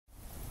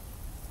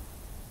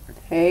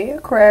Hey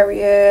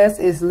Aquarius,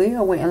 it's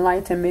Leo with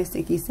Enlightened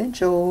Mystic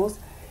Essentials,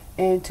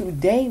 and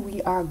today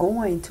we are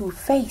going to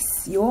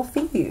face your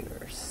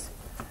fears.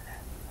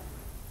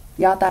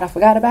 Y'all thought I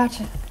forgot about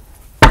you?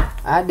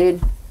 I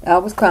did. I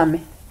was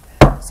coming.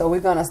 So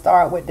we're going to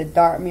start with the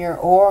Dark Mirror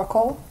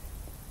Oracle.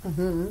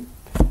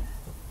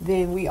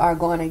 Then we are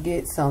going to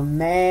get some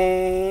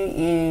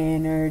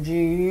main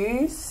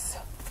energies.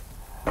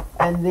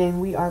 And then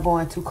we are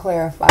going to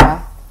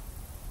clarify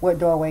what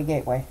doorway,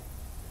 gateway.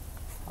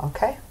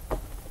 Okay?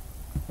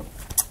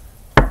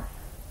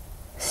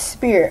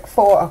 Spirit,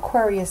 for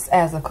Aquarius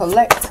as a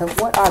collective,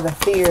 what are the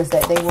fears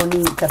that they will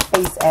need to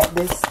face at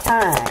this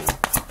time?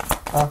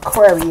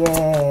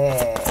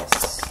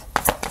 Aquarius.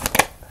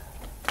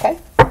 Okay?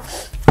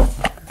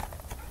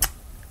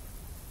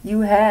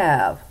 You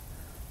have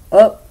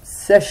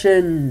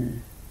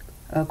obsession.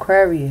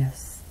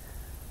 Aquarius.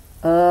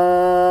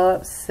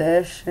 Obsession.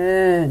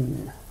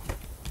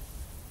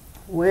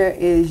 Where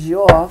is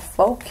your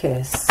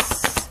focus?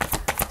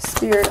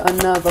 Spirit,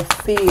 another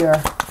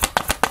fear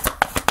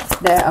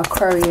that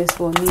Aquarius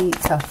will need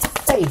to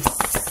face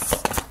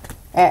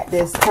at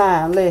this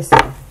time.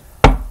 Listen,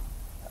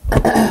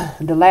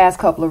 the last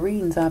couple of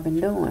readings I've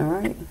been doing,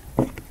 right?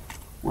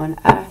 When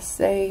I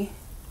say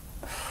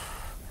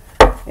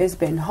it's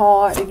been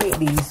hard to get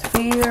these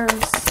fears,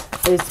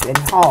 it's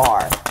been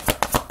hard.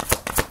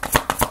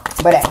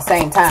 But at the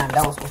same time,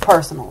 those were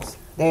personals.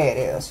 There it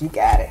is. You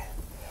got it.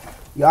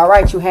 You all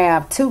right? You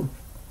have two.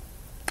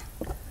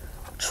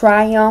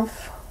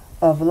 Triumph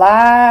of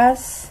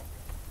lies.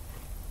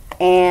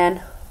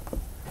 And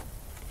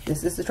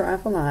this is the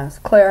triumph of lies.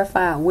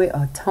 Clarified with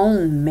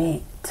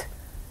atonement.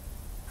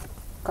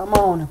 Come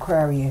on,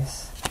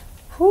 Aquarius.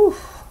 Whew.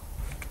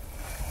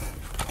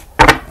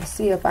 Let's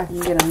see if I can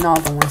get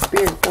another one.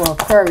 Spirit, for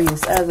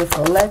Aquarius as a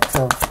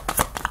collective.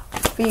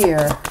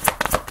 Fear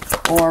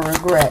or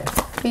regret.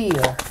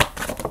 Fear.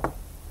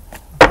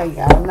 Okay,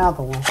 got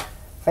another one.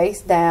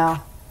 Face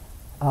down.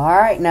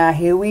 Alright, now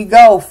here we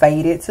go.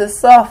 Fated to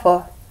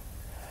suffer.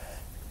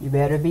 You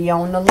better be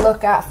on the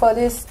lookout for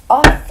this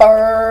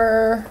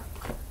offer.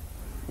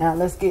 Now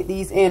let's get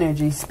these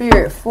energies.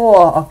 Spirit,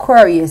 for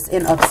Aquarius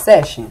in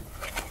obsession.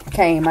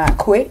 Came out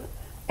quick.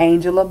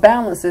 Angel of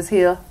balance is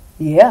here.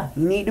 Yeah,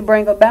 you need to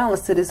bring a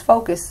balance to this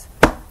focus.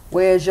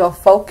 Where's your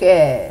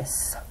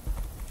focus?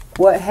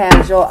 What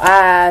has your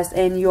eyes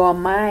and your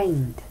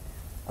mind?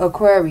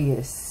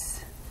 Aquarius.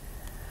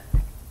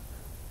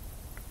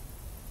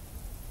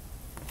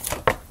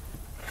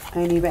 I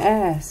ain't even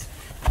asked.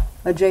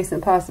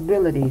 Adjacent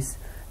possibilities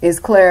is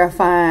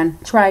clarifying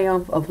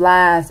triumph of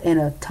lies and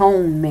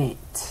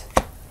atonement.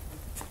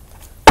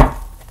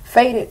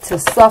 Fated to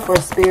suffer,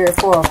 spirit,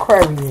 for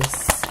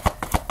Aquarius.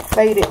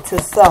 Fated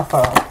to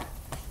suffer.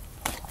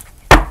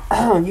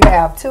 You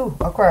have two,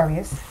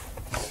 Aquarius.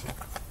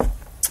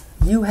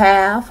 You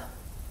have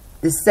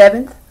the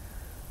 7th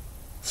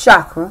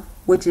chakra,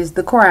 which is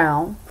the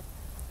crown,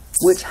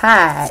 which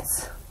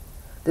hides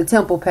the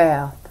temple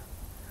path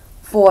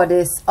for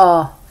this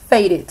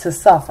fated to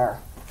suffer.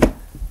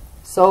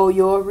 So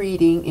your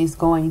reading is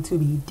going to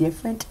be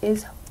different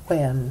as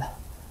well.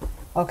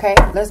 Okay,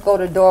 let's go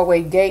to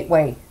doorway,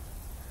 gateway.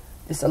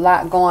 There's a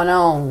lot going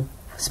on.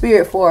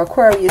 Spirit, for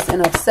Aquarius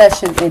in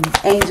obsession and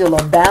angel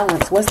of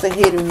balance. What's the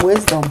hidden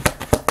wisdom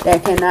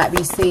that cannot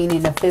be seen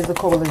in the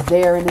physical is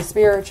there in the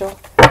spiritual?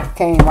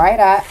 Came right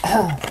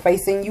out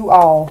facing you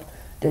all.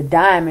 The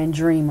diamond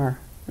dreamer.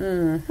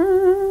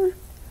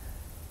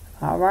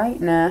 All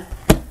right now.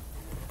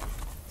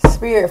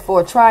 Spirit,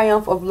 for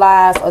triumph of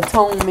lies,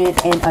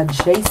 atonement, and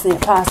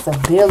adjacent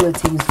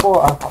possibilities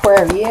for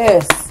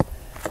Aquarius.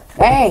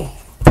 Hey,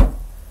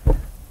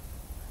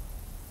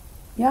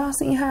 y'all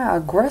see how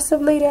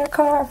aggressively that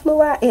card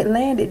flew out? It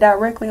landed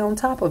directly on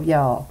top of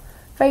y'all.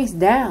 Face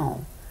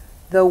down.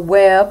 The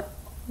web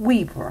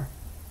weaver.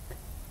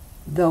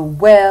 The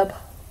web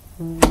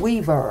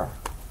weaver.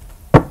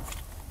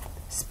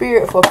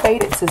 Spirit, for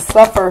fated to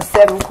suffer,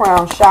 7th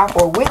crown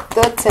chakra with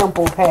the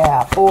temple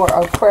path for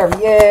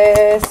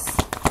Aquarius.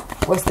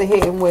 What's the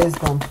hidden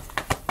wisdom?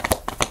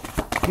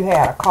 You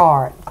had a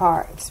card.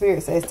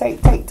 Spirit says take.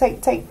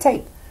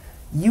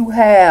 You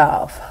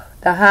have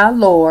the High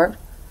Lord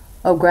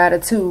of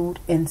gratitude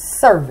and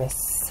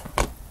service.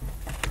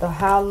 The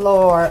High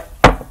Lord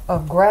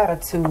of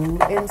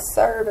gratitude and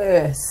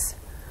service.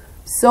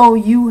 So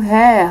you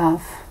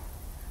have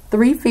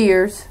 3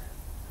 fears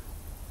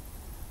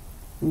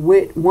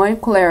with 1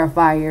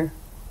 clarifier,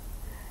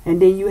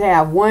 and then you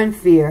have 1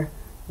 fear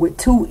with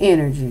 2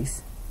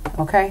 energies.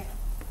 Okay,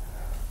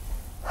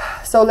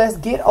 so let's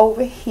get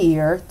over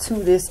here to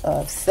this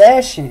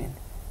obsession.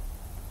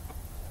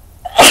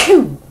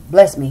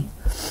 Bless me.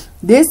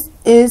 This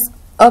is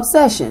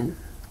obsession,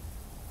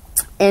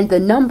 and the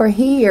number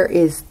here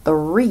is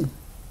 3.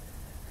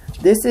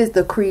 This is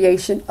the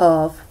creation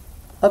of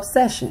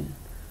obsession.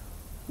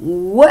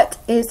 What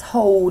is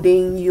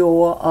holding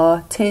your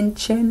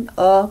attention,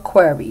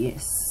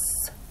 Aquarius?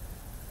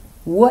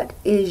 What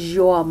is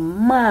your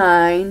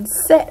mind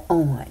set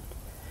on?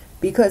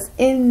 Because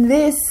in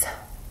this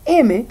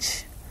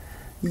image,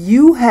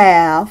 you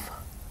have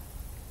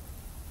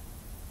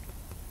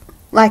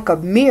like a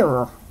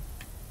mirror.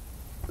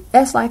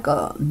 That's like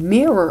a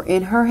mirror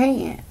in her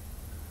hand,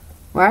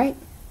 right?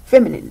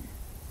 Feminine.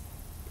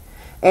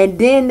 And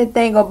then the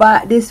thing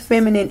about this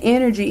feminine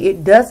energy,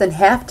 it doesn't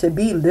have to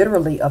be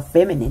literally a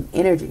feminine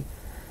energy.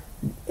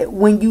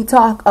 When you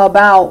talk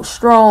about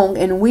strong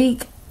and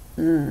weak,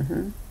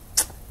 and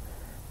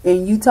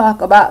you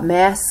talk about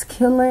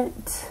masculine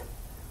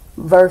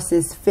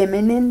versus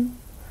feminine,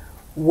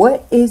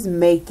 what is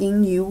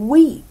making you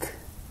weak?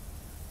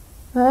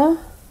 Huh?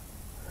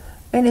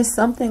 And it's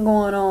something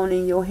going on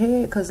in your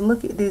head, because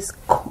look at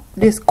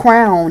this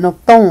crown of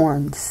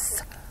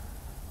thorns,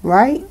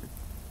 right?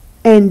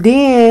 And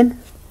then,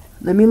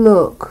 let me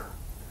look.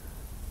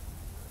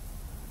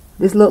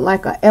 This look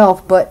like an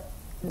elf, but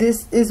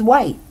this is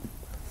white.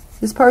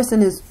 This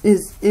person is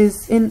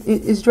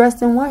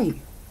dressed in white.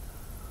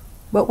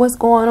 But what's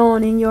going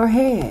on in your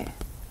head,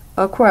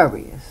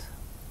 Aquarius?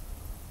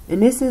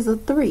 And this is a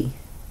 3.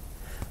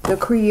 The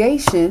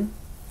creation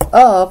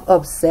of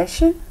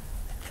obsession.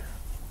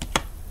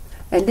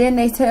 And then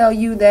they tell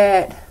you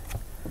that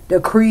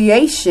the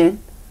creation,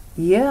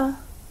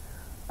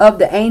 of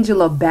the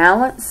angel of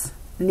balance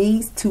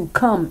needs to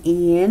come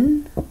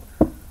in.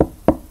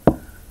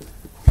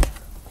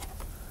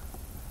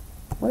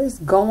 What is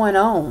going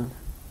on?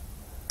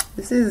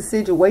 This is a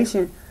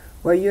situation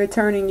where you're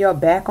turning your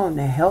back on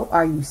the help.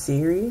 Are you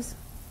serious?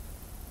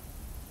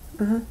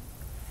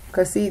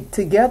 Because see,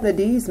 together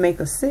these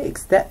make a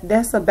 6.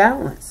 That's a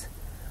balance.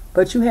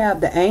 But you have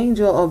the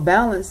angel of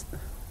balance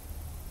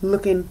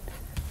looking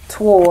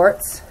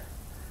towards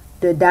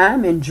the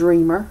diamond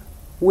dreamer,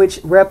 which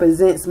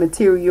represents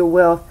material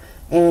wealth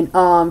and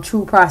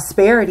true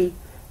prosperity.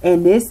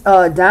 And this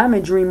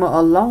diamond dreamer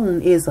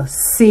alone is a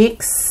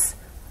 6.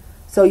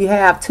 So you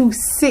have 2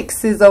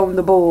 6s on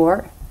the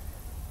board.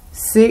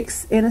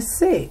 6 and a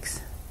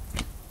 6.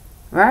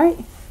 Right?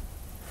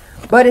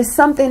 But it's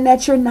something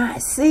that you're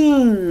not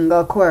seeing,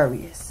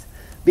 Aquarius,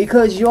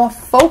 because your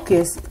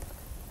focus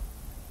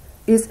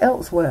is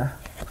elsewhere.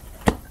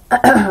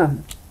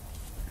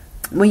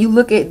 When you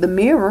look at the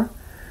mirror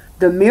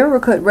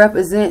could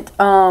represent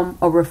a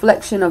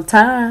reflection of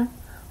time.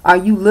 Are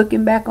you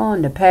looking back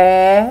on the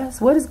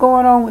past? What is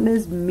going on with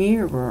this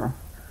mirror?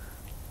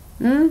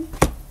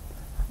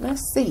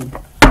 Let's see.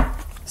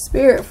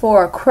 Spirit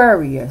for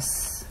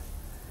Aquarius.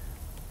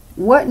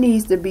 What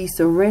needs to be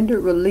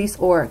surrendered, released,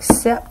 or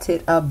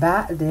accepted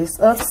about this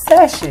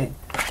obsession?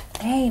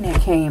 Dang,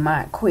 that came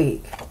out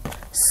quick.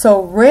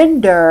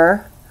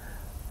 Surrender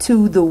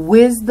to the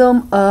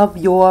wisdom of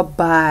your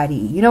body.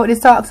 You know what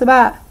this talks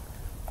about?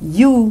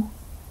 You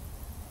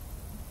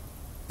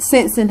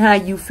sensing how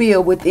you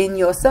feel within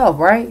yourself,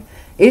 right?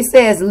 It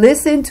says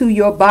listen to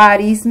your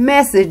body's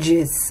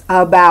messages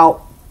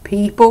about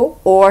people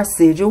or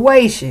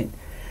situation.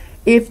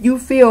 If you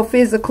feel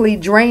physically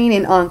drained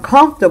and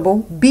uncomfortable,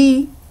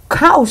 be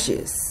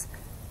cautious.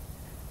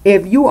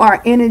 If you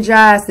are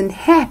energized and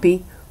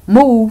happy,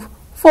 move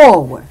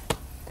forward.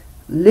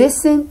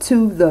 Listen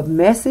to the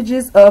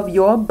messages of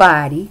your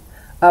body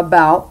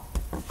about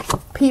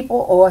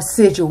people or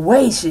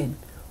situation.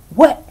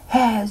 What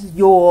has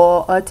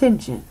your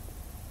attention?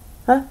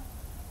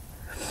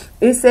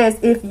 It says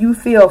if you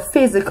feel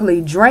physically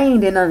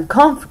drained and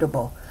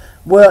uncomfortable.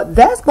 Well,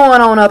 that's going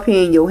on up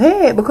here in your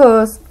head,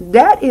 because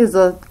that is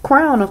a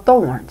crown of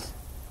thorns,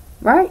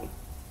 right?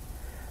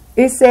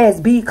 It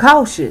says be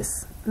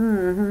cautious.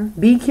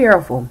 Be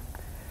careful.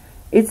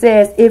 It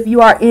says if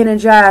you are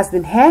energized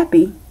and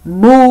happy,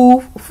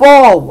 move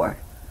forward.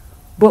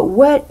 But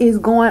what is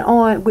going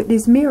on with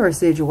this mirror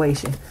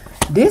situation?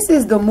 This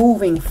is the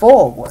moving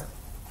forward.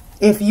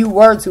 If you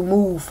were to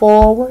move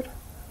forward,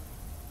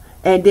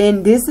 and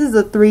then this is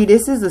a 3,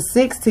 this is a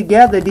 6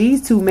 together.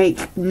 These two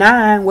make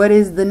 9. What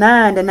is the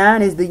 9? The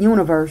 9 is the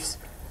universe.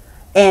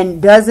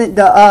 And doesn't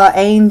the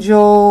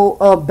angel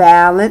of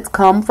balance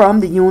come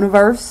from the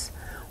universe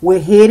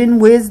with hidden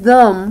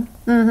wisdom?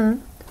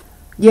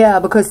 Yeah,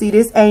 because see,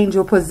 this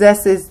angel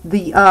possesses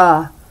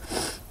the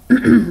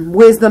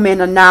wisdom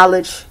and the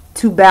knowledge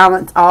to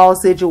balance all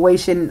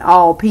situation and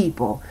all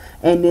people.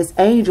 And this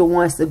angel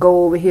wants to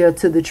go over here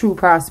to the true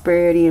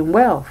prosperity and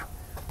wealth,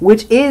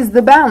 which is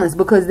the balance,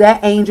 because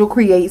that angel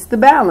creates the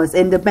balance.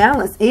 And the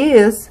balance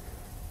is,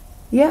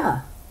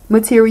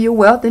 material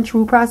wealth and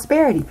true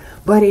prosperity.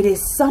 But it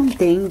is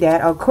something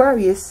that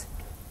Aquarius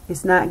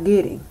is not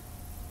getting.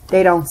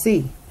 They don't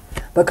see,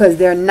 because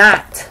they're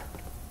not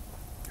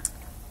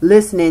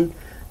listening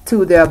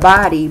to their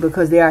body,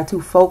 because they are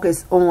too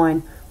focused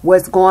on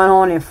what's going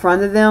on in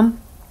front of them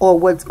or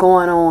what's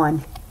going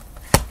on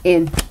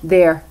in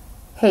their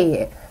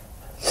head.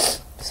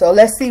 So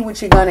let's see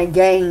what you're going to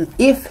gain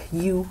if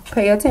you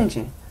pay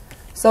attention.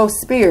 So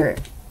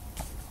Spirit,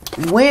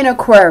 when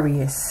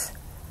Aquarius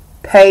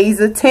pays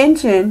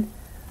attention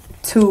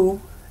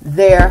to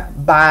their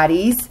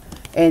bodies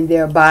and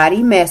their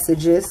body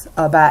messages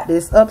about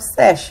this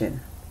obsession,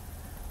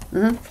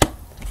 and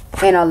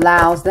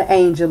allows the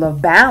angel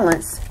of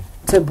balance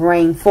to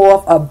bring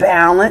forth a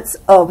balance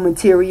of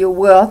material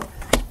wealth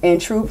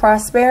and true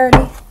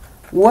prosperity,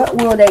 what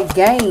will they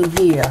gain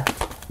here?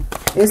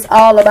 It's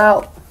all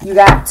about, you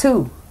got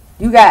 2.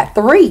 You got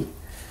 3.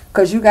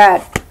 Because you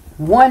got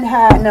one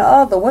hiding the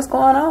other. What's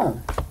going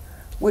on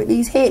with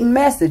these hidden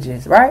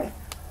messages, right?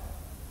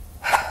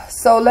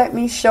 So let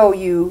me show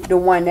you the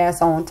one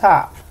that's on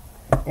top.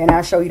 And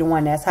I'll show you the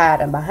one that's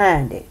hiding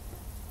behind it.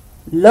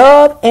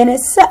 Love and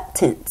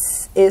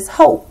acceptance is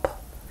hope.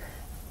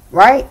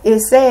 Right? It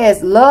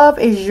says love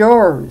is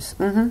yours.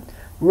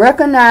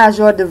 Recognize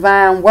your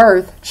divine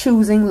worth,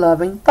 choosing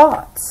loving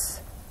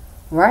thoughts.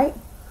 Right?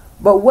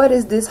 But what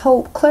is this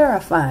hope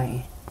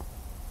clarifying?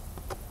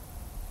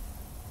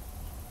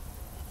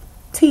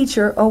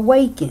 Teacher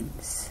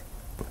awakens.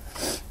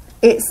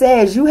 It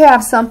says you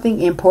have something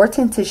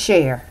important to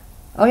share.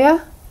 Oh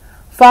yeah?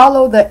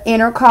 Follow the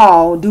inner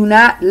call. Do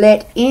not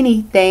let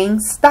anything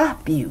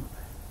stop you.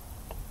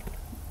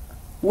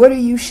 What are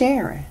you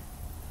sharing?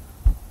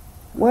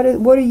 What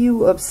are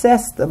you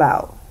obsessed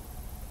about?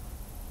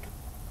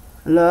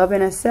 Love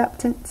and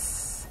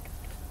acceptance.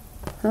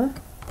 And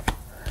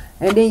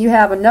then you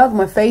have another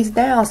one, face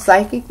down,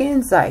 psychic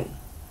insight.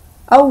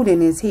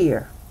 Odin is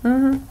here.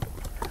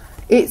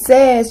 It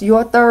says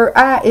your third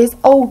eye is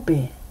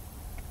open.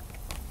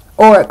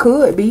 Or it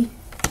could be.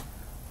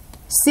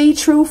 See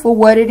truth for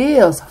what it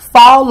is.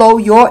 Follow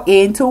your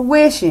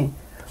intuition.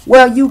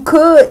 Well, you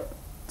could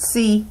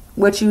see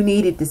what you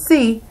needed to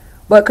see,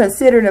 but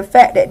consider the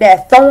fact that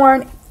that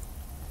thorn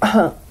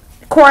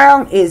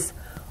crown is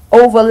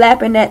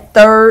overlapping that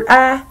third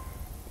eye,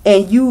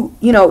 and you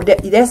know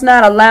that's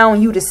not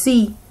allowing you to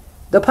see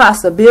the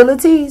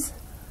possibilities,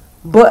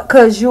 but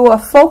because you are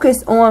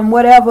focused on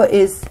whatever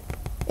is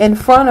in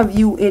front of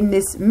you in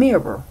this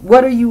mirror.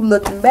 What are you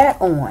looking back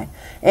on?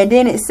 And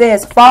then it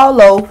says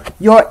follow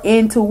your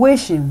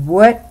intuition.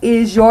 What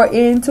is your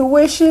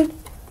intuition?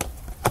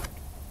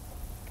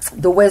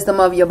 The wisdom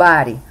of your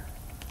body.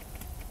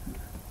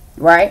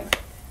 Right?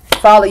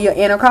 Follow your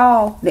inner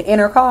call. The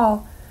inner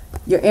call.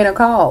 Your inner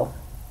call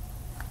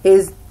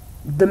is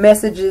the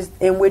messages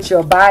in which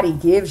your body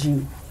gives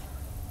you.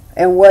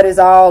 And what is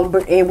all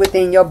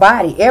within your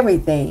body.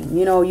 Everything.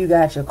 You know, you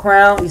got your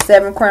crown, your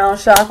 7 crown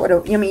chakra.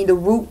 The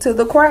root to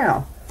the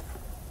crown.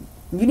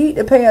 You need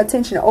to pay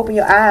attention and open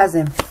your eyes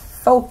and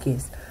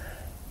focus.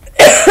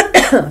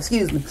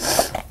 Excuse me.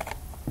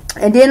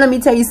 And then let me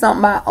tell you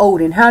something about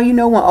Odin. How you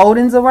know when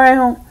Odin's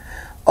around?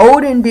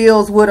 Odin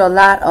deals with a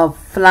lot of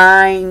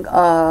flying,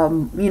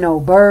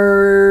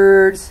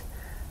 birds,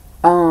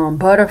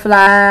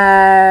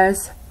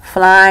 butterflies,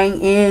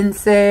 flying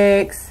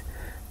insects.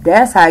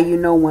 That's how you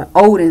know when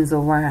Odin's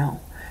around.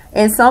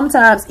 And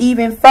sometimes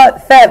even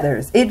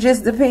feathers. It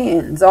just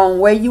depends on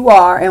where you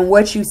are and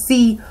what you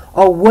see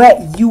or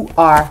what you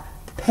are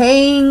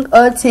paying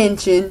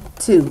attention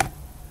to.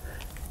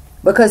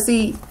 Because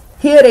see,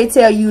 here they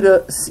tell you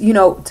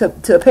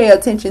to pay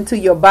attention to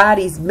your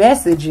body's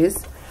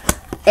messages.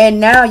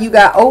 And now you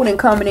got Odin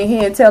coming in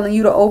here and telling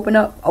you to open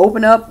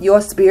up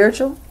your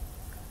spiritual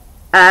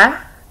eye.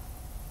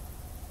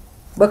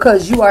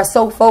 Because you are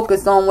so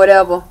focused on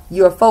whatever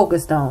you're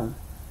focused on.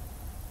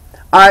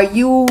 Are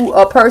you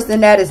a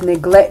person that is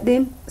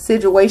neglecting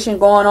situation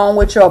going on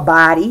with your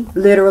body,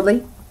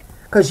 literally,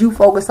 because you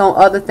focus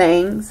on other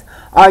things?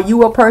 Are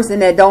you a person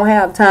that don't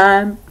have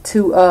time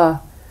to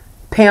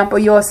pamper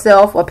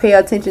yourself or pay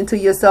attention to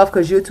yourself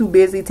because you're too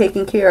busy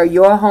taking care of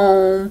your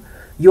home,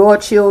 your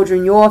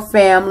children, your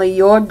family,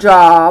 your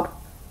job?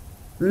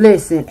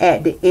 Listen,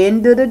 at the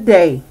end of the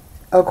day,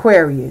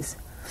 Aquarius,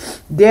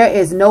 there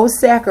is no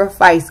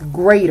sacrifice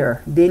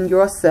greater than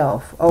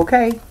yourself,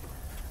 okay?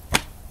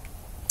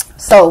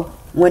 So,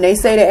 when they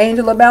say the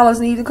angel of balance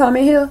needs to come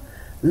in here,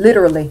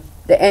 literally,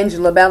 the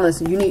angel of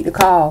balance, you need to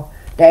call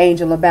the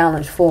angel of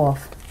balance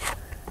forth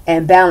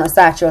and balance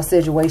out your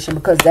situation,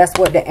 because that's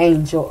what the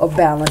angel of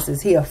balance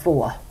is here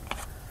for.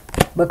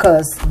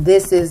 Because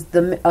this is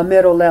a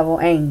middle level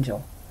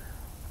angel.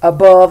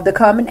 Above the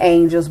common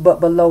angels, but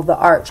below the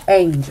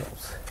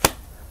archangels.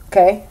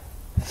 Okay?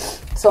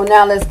 So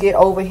now let's get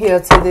over here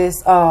to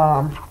this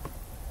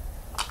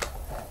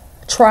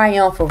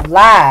triumph of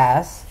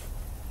lies.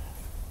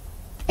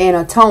 And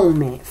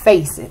atonement.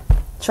 Face it.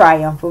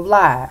 Triumph of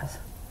lies.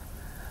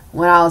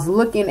 When I was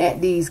looking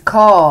at these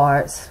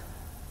cards,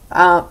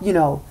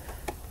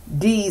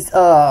 these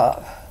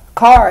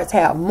cards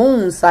have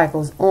moon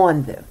cycles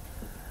on them.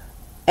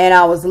 And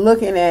I was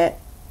looking at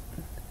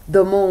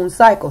the moon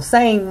cycle.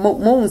 Same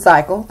moon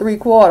cycle,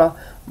 3/4.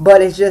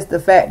 But it's just the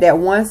fact that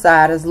one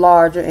side is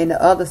larger and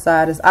the other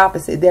side is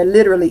opposite. They're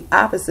literally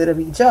opposite of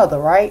each other,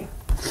 right?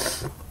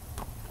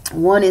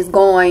 One is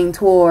going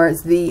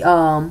towards the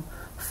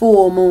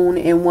full moon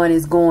and one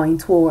is going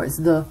towards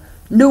the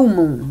new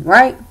moon,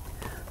 right?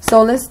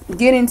 So let's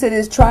get into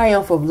this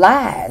triumph of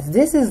lies.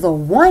 This is the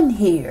one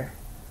here.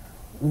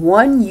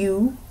 One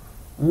you,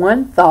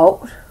 one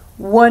thought,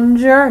 one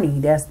journey.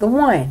 That's the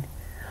one.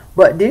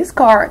 But this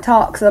card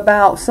talks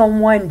about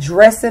someone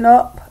dressing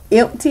up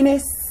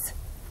emptiness.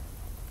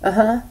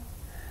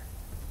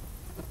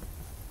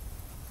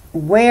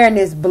 Wearing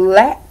this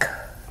black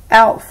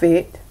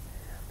outfit,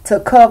 to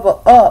cover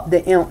up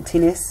the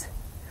emptiness,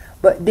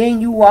 but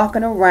then you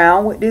walking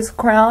around with this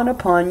crown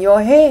upon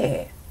your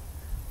head.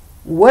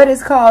 What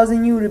is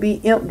causing you to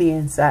be empty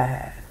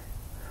inside?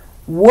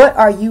 What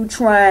are you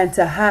trying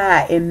to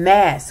hide and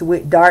mask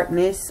with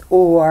darkness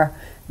or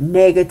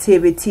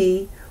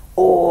negativity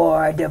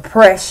or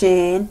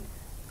depression?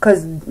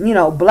 Because, you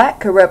know, black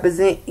could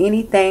represent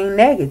anything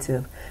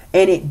negative.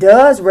 And it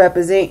does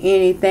represent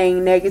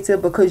anything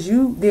negative because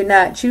you did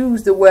not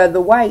choose to wear the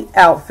white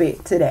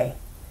outfit today.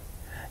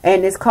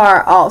 And this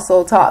card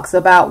also talks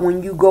about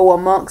when you go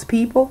amongst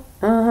people,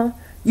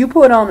 you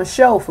put on a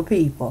show for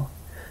people.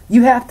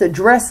 You have to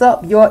dress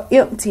up your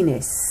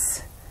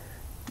emptiness.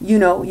 You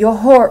know, your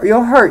hurt,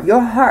 your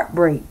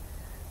heartbreak.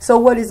 So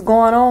what is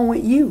going on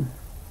with you?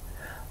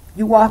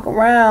 You walk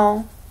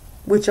around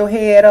with your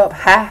head up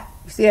high.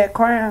 You see that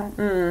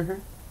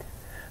crown?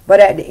 But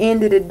at the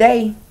end of the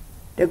day,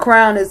 the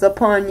crown is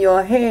upon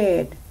your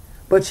head,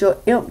 but you're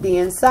empty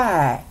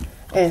inside.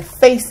 And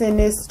facing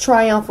this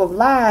triumph of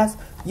lies,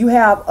 you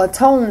have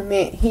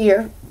atonement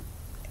here.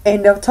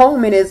 And the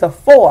atonement is a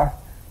 4.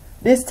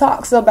 This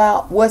talks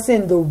about what's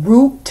in the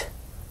root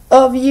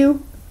of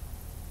you.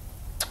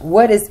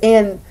 What is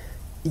in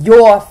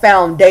your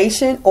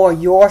foundation or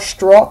your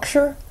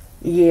structure.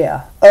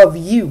 Yeah, of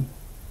you.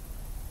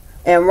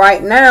 And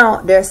right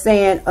now, they're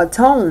saying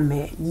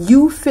atonement.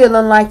 You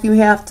feeling like you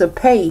have to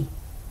pay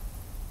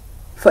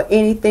for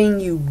anything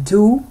you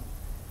do,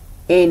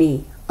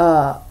 any,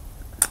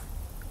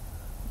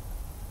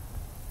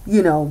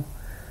 you know,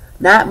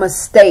 not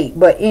mistake,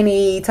 but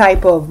any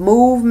type of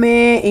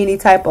movement, any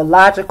type of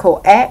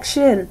logical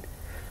action,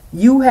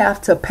 you have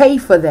to pay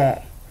for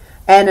that.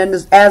 And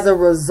as a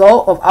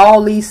result of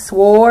all these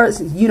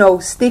swords, you know,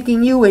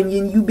 sticking you and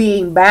you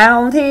being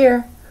bound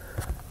here,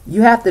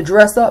 you have to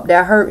dress up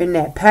that hurt and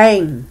that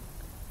pain.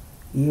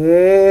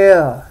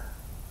 Yeah.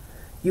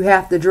 You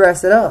have to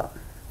dress it up.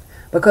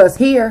 Because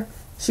here,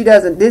 she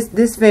doesn't,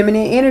 this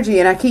feminine energy,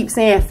 and I keep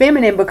saying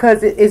feminine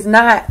because it is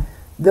not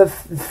the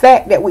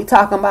fact that we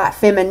talking about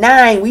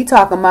feminine, we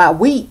talking about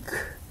weak.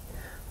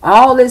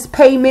 All this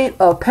payment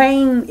of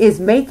pain is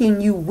making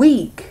you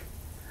weak.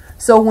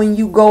 So when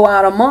you go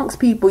out amongst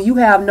people, you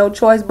have no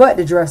choice but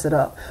to dress it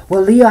up.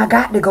 Well, Leah, I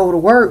got to go to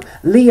work.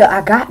 Leah,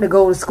 I got to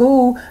go to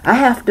school. I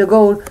have to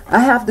go to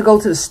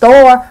the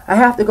store. I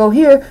have to go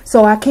here.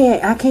 So I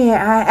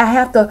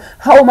have to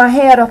hold my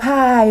head up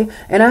high,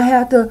 and I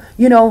have to,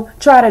 you know,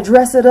 try to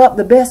dress it up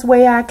the best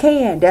way I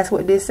can. That's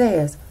what this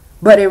says.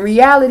 But in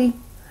reality,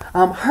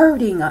 I'm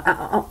hurting.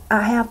 I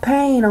have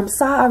pain. I'm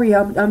sorry.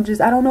 I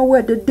don't know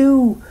what to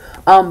do.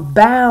 I'm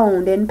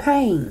bound in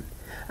pain.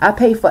 I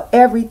pay for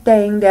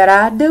everything that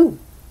I do.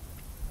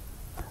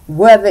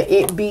 Whether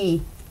it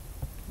be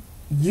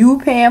you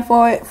paying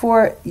for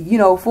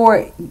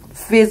it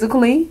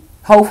physically,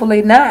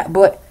 hopefully not,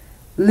 but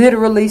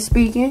literally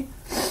speaking.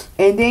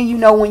 And then, you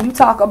know, when you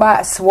talk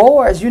about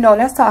swords, you know,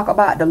 let's talk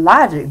about the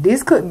logic.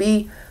 This could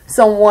be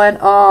someone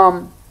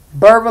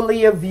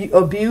verbally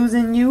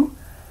abusing you.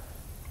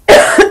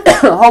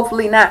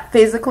 Hopefully not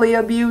physically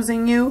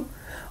abusing you,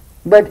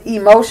 but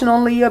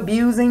emotionally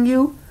abusing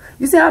you.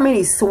 You see how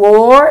many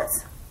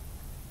swords?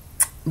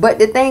 But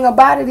the thing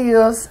about it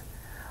is,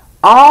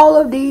 all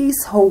of these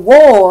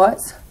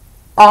swords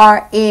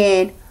are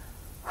in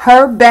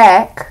her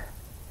back,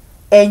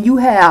 and you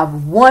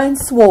have one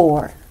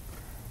sword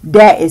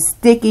that is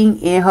sticking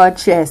in her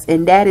chest,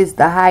 and that is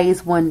the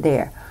highest one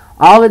there.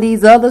 All of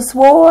these other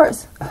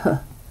swords,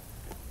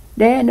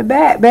 they're in the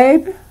back,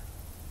 baby.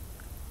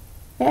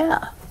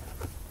 Yeah.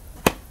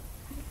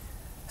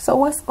 So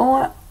what's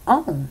going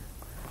on?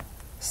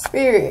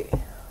 Spirit.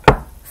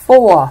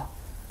 For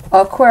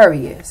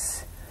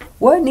Aquarius,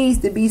 what needs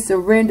to be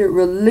surrendered,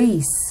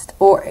 released,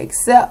 or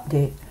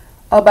accepted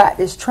about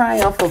this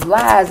triumph of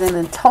lies and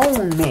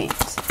atonement?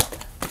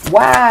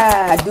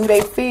 Why do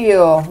they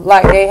feel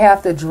like they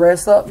have to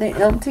dress up the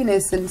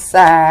emptiness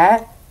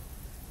inside?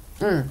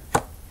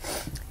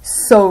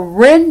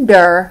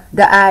 Surrender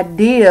the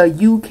idea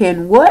you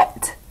can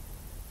what?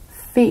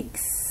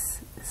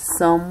 Fix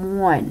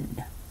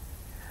someone.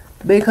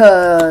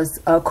 Because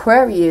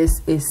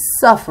Aquarius is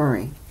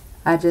suffering.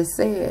 I just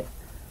said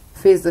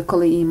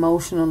physically,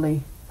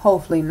 emotionally,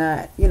 hopefully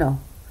not, you know,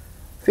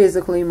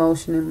 physically,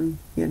 emotionally,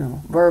 you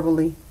know,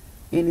 verbally,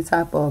 any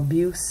type of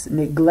abuse,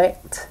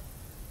 neglect.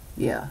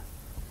 Yeah.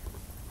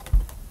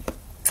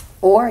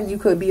 Or you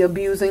could be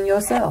abusing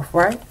yourself,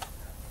 right?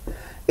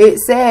 It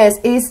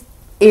says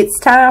it's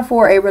time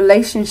for a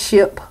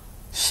relationship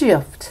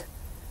shift.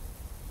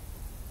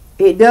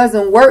 It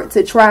doesn't work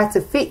to try to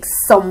fix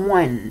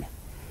someone.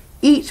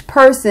 Each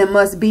person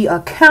must be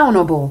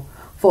accountable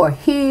for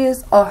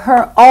his or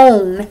her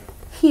own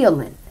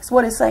healing. That's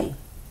what it says.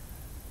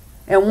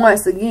 And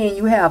once again,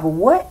 you have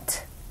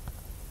what?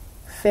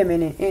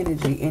 Feminine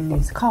energy in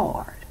this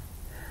card.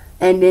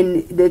 And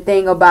then the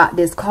thing about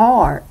this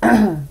card,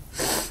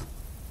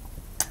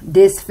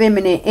 this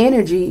feminine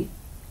energy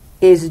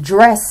is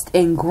dressed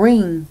in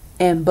green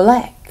and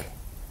black.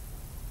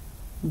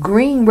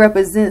 Green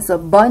represents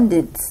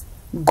abundance,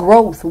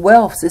 growth,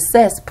 wealth,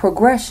 success,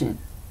 progression.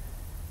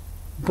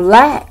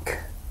 Black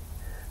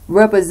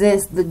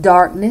represents the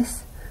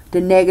darkness, the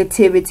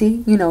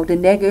negativity, you know, the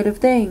negative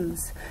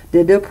things,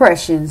 the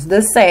depressions,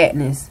 the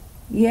sadness.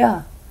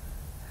 Yeah.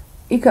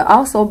 It could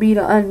also be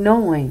the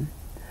unknowing.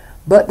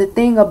 But the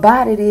thing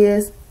about it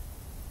is,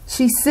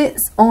 she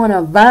sits on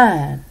a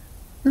vine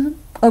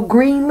of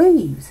green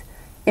leaves.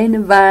 And the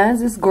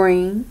vines is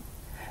green.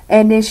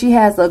 And then she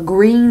has a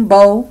green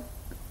bow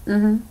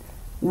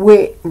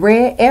with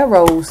red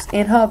arrows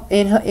in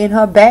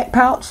her back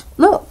pouch.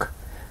 Look.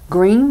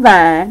 Green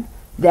vine.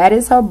 That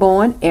is her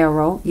bow and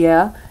arrow.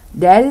 Yeah.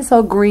 That is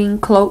her green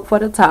cloak for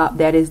the top.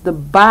 That is the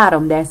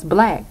bottom. That's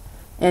black.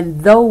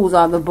 And those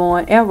are the bow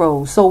and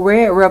arrows. So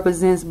red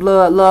represents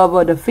blood, love,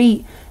 or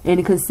defeat.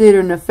 And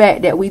considering the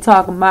fact that we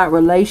talking about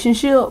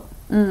relationship,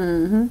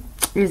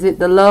 is it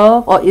the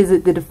love or is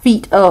it the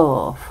defeat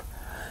of?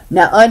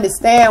 Now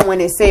understand, when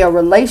they say a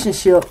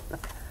relationship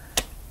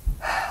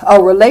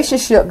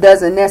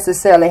doesn't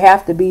necessarily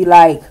have to be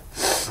like,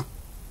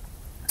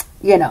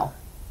 you know,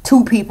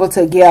 two people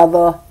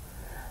together.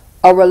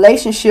 A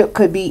relationship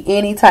could be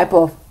any type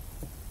of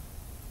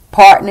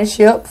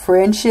partnership,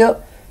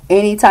 friendship,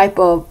 any type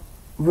of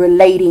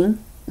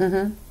relating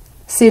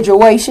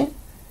situation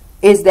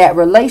is that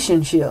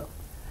relationship.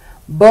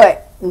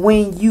 But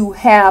when you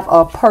have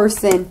a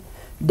person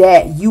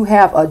that you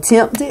have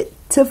attempted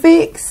to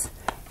fix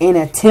and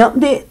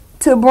attempted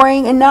to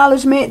bring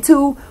acknowledgement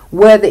to,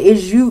 whether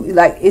it's you,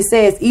 like it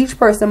says, each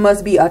person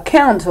must be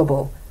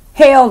accountable,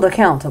 held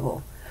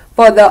accountable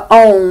for their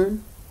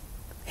own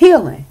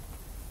healing.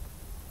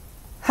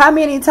 How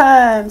many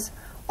times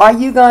are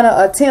you going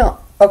to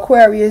attempt,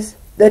 Aquarius,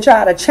 to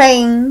try to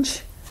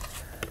change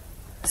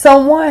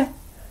someone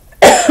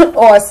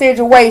or a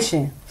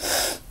situation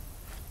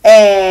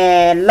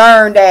and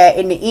learn that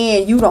in the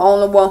end you the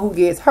only one who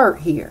gets hurt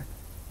here,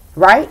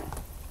 right?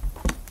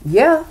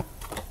 Yeah.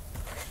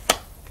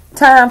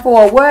 Time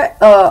for what?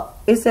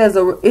 It says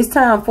it's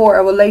time for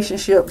a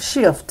relationship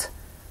shift.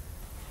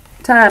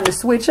 Time to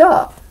switch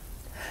up.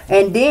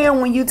 And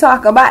then when you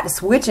talk about the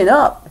switching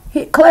up,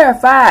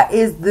 clarify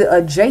is the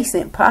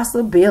adjacent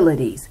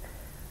possibilities.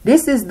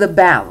 This is the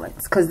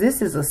balance, because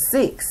this is a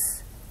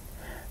 6.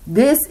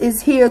 This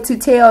is here to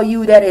tell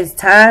you that it's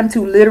time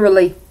to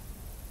literally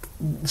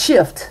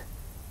shift.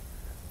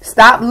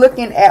 Stop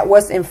looking at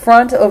what's in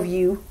front of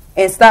you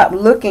and stop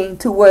looking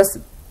to what's,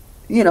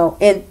 you know,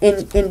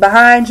 in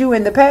behind you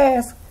in the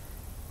past,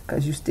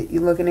 because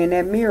you're looking in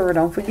that mirror.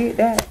 Don't forget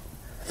that.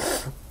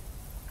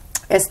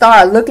 And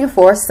start looking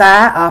for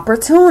side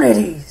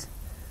opportunities.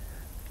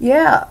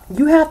 Yeah,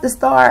 you have to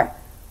start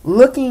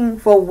looking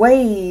for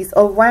ways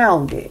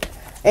around it.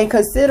 And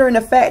considering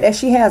the fact that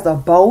she has a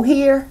bow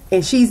here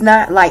and she's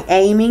not like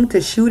aiming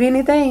to shoot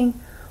anything,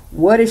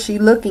 what is she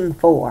looking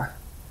for?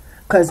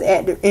 Because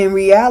in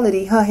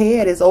reality, her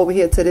head is over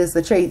here to this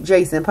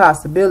adjacent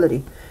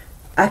possibility.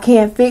 I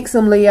can't fix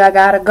them, Leah. I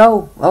gotta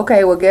go.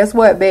 Okay, well, guess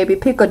what, baby?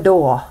 Pick a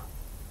door.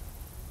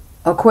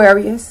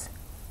 Aquarius,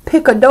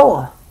 pick a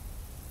door.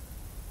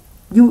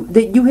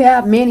 You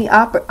have many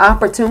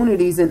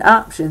opportunities and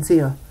options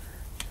here.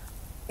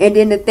 And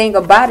then the thing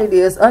about it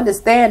is,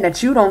 understand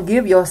that you don't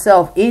give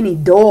yourself any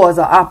doors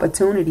or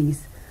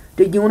opportunities.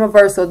 The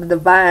universe or the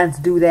divines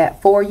do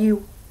that for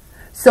you.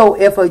 So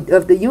if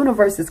the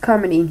universe is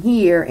coming in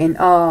here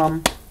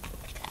and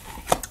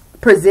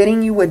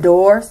presenting you with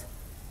doors,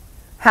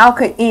 how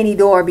could any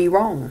door be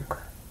wrong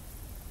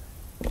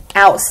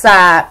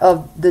outside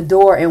of the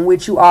door in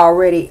which you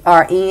already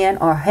are in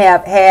or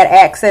have had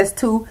access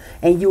to,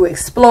 and you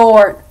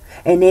explored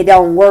and they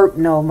don't work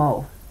no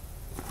more,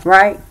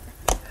 right?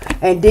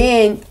 And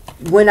then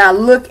when I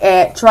look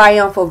at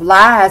Triumph of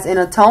Lies and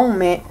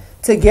Atonement,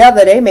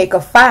 together they make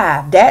a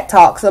 5. That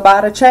talks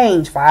about a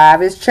change.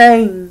 5 is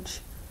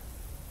change.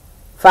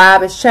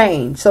 5 is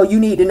change. So you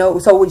need to know.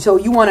 So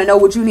you want to know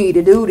what you need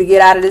to do to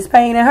get out of this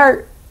pain and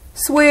hurt.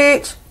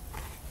 Switch.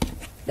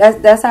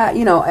 That's how,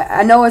 you know,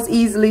 I know it's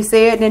easily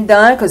said than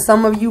done, because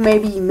some of you may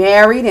be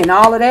married and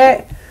all of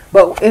that.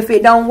 But if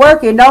it don't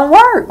work, it don't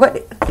work.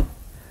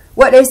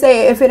 What they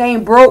say, if it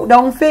ain't broke,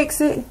 don't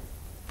fix it.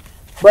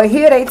 But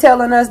here they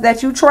telling us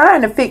that you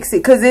trying to fix it,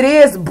 because it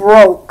is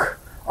broke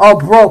or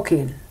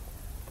broken,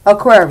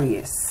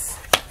 Aquarius.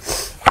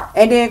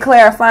 And then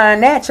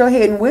clarifying that, your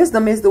hidden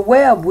wisdom is the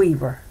web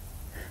weaver.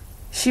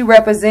 She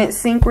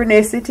represents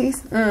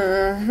synchronicities.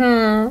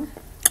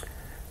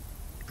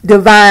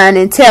 Divine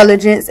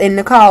intelligence and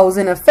the cause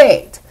and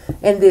effect.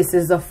 And this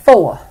is a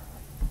 4.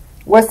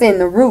 What's in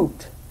the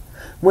root?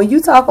 When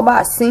you talk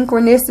about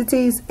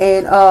synchronicities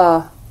and,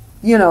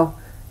 you know,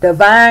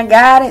 divine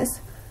guidance,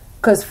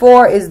 because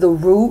 4 is the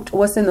root.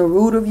 What's in the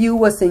root of you?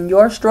 What's in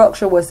your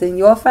structure? What's in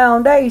your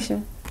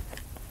foundation?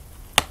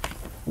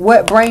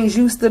 What brings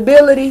you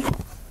stability?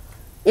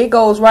 It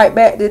goes right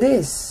back to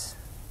this.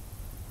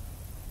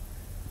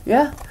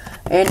 Yeah.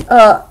 And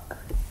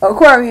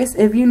Aquarius,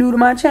 if you're new to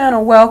my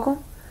channel,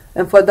 welcome.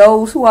 And for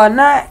those who are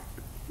not,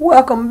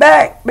 welcome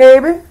back,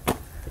 baby.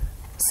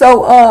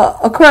 So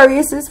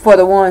Aquarius is for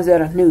the ones that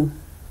are new.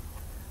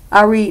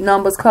 I read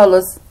numbers,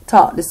 colors,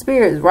 talk to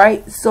spirits,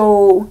 right?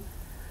 So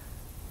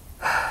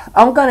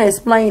I'm going to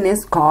explain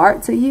this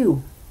card to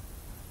you.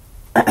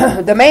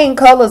 The main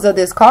colors of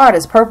this card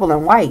is purple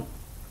and white.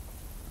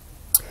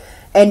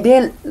 And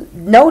then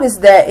notice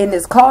that in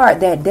this card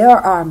that there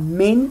are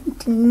many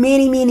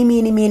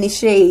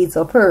shades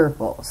of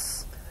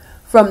purples.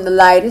 From the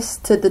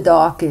lightest to the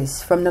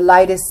darkest. From the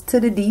lightest to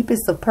the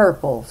deepest of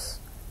purples.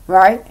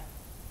 Right?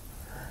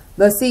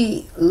 But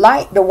see,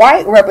 the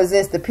white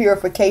represents the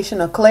purification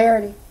of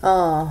clarity.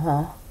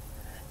 The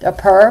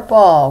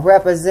purple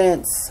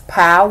represents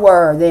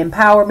power, the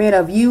empowerment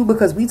of you,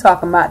 because we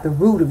talking about the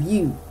root of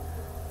you.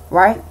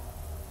 Right?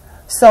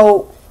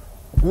 So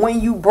when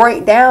you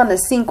break down the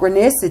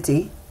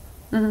synchronicity,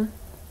 the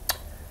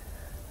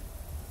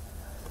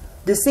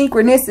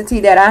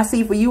synchronicity that I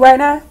see for you right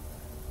now,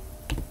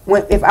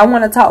 if I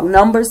want to talk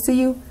numbers to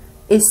you,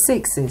 it's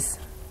sixes.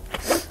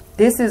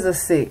 This is a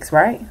 6,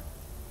 right?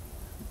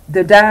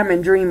 The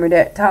diamond dreamer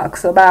that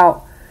talks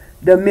about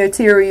the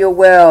material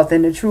wealth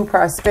and the true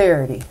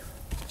prosperity.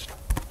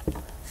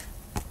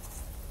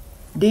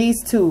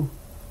 These two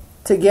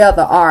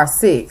together are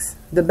 6.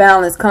 The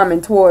balance coming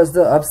towards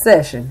the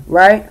obsession,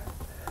 right?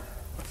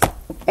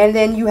 And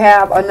then you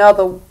have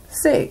another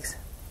 6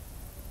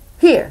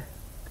 here,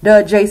 the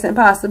adjacent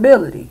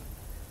possibility.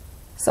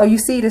 So you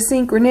see the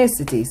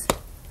synchronicities,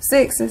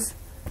 6s.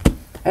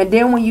 And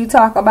then when you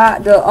talk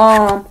about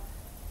the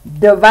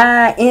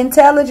divine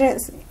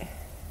intelligence,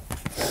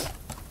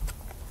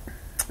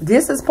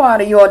 this is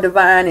part of your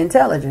divine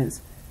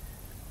intelligence.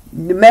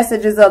 The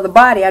messages of the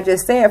body, I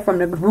just said, from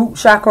the root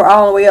chakra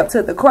all the way up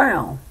to the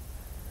crown.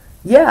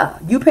 Yeah,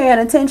 you paying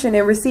attention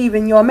and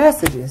receiving your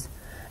messages.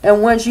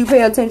 And once you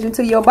pay attention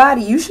to your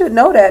body, you should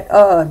know that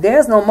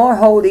there's no more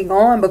holding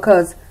on,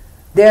 because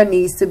there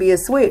needs to be a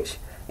switch.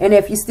 And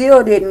if you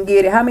still didn't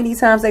get it, how many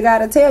times they got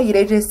to tell you?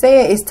 They just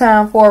said it's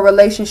time for a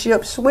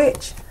relationship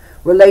switch.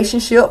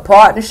 Relationship,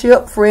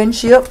 partnership,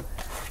 friendship,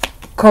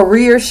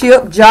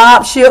 careership,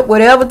 jobship,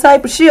 whatever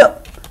type of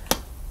ship.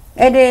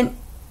 And then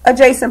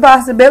adjacent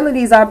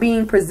possibilities are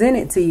being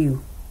presented to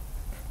you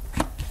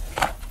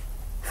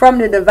from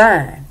the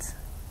divines.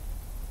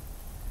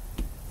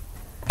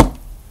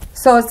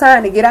 So it's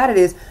time to get out of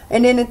this.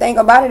 And then the thing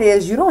about it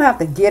is, you don't have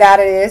to get out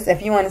of this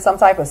if you're in some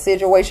type of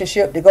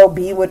situationship to go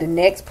be with the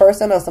next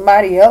person or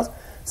somebody else.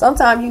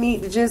 Sometimes you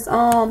need to just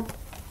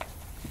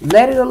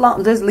let it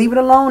alone. Just leave it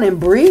alone and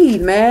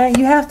breathe, man.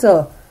 You have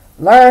to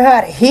learn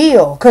how to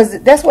heal,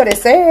 because that's what it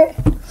said.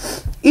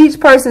 Each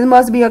person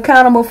must be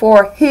accountable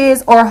for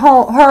his or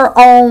her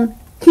own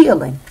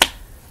healing.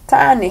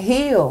 Time to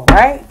heal,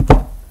 right?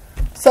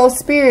 So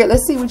spirit,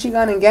 let's see what you're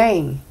going to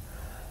gain.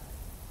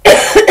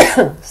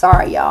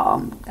 Sorry,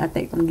 y'all. I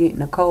think I'm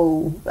getting a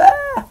cold.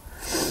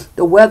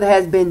 The weather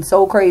has been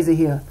so crazy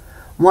here.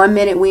 1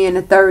 minute we in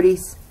the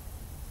 30s.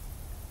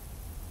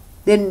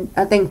 Then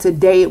I think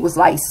today it was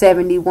like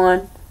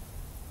 71.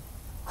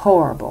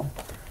 Horrible.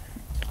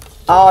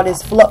 All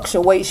this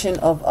fluctuation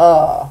of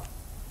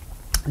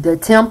the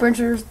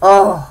temperatures.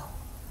 Oh,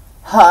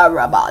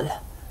 horrible.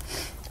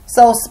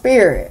 So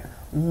spirit,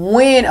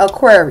 when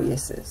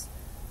Aquarius is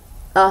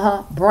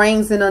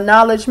brings an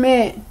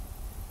acknowledgement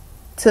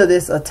to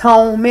this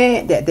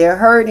atonement that they're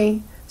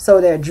hurting,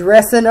 so they're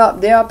dressing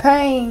up their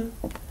pain,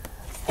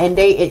 and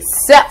they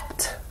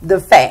accept the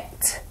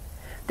fact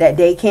that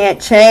they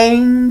can't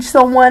change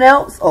someone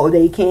else, or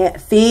they can't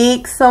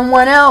fix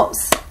someone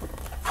else,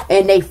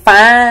 and they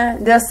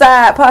find their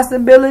side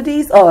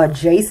possibilities or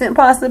adjacent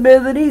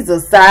possibilities or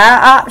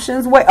side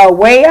options, a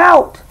way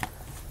out,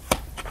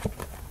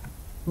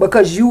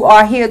 because you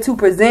are here to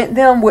present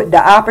them with the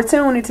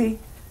opportunity,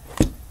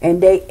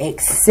 and they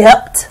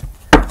accept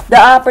the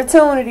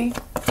opportunity.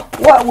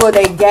 What will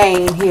they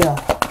gain here?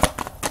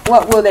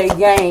 What will they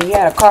gain? You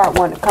had a card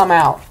one to come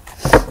out.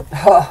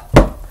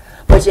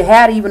 But you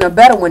had even a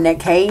better one that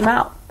came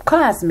out.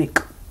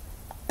 Cosmic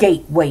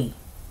Gateway.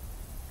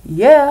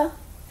 Yeah.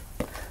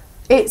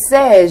 It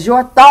says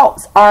your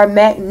thoughts are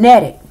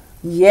magnetic.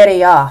 Yeah,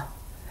 they are.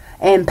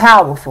 And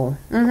powerful.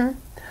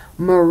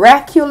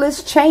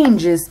 Miraculous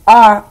changes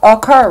are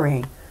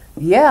occurring.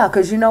 Yeah,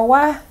 because you know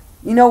why?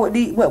 You know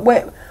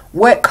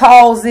what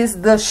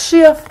causes the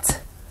shift?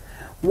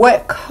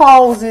 What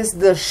causes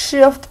the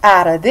shift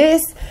out of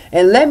this?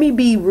 And let me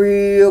be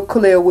real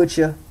clear with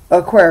you,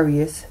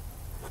 Aquarius.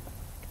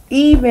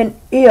 Even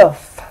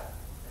if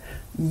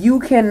you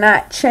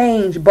cannot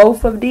change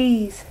both of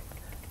these,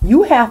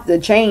 you have to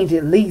change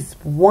at least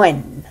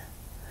one.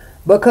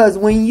 Because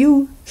when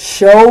you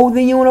show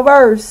the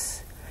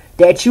universe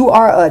that you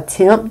are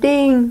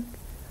attempting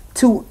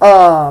to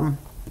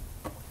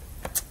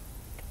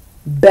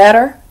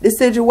better the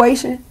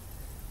situation,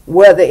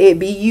 whether it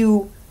be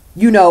you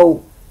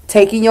know,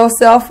 taking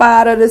yourself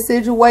out of the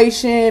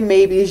situation,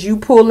 maybe it's you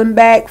pulling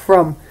back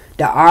from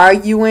the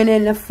arguing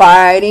and the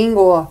fighting,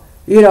 or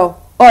you know,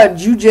 or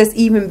you just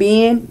even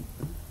being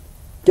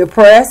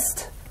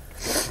depressed,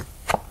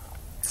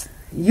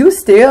 you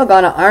still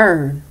gonna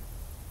earn.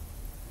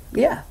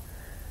 Yeah,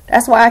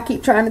 that's why I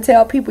keep trying to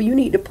tell people you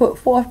need to put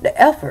forth the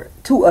effort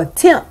to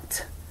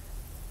attempt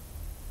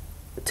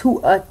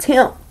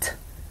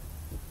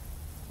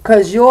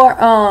Because your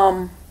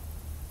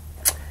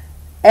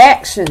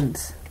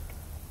actions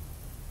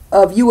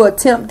of you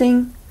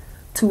attempting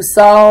to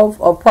solve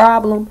a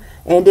problem,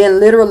 and then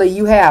literally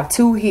you have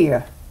 2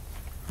 here,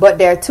 but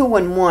they're 2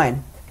 in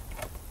 1.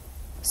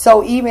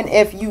 So even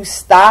if you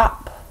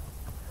stop,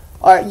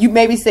 or you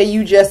maybe say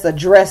you just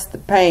address the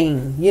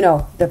pain, you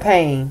know, the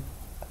pain.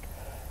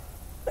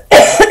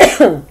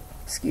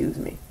 Excuse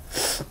me.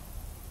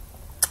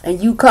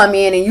 And you come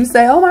in and you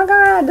say, oh my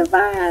God,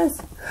 divine,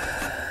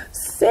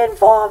 send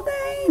forth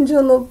the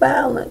angel of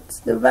balance.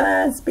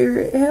 Divine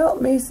spirit,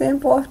 help me,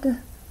 send forth the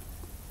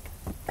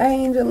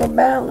angel of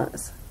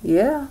balance.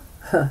 Yeah.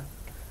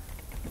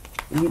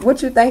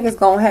 What you think is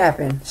going to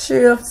happen?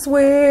 Shift,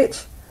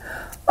 switch.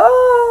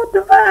 Oh,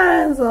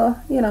 divines,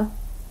 you know,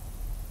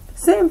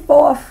 send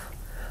forth,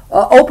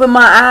 open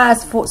my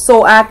eyes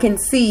so I can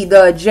see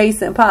the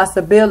adjacent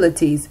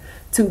possibilities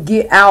to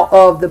get out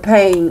of the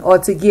pain or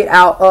to get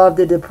out of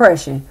the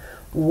depression.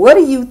 What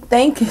do you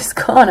think is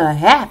going to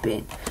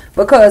happen?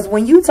 Because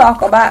when you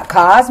talk about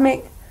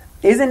cosmic,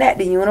 isn't that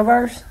the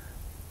universe?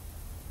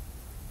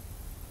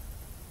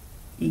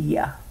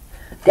 Yeah.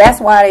 That's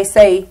why they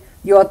say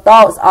your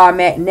thoughts are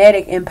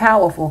magnetic and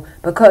powerful,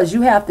 because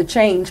you have to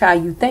change how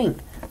you think.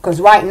 Because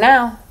right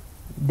now,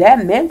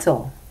 that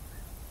mental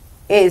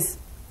is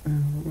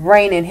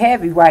raining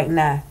heavy right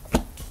now.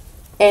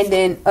 And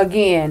then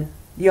again,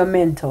 your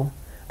mental,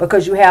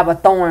 because you have a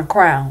thorn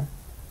crown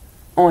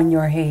on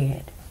your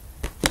head.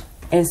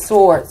 And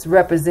swords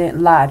represent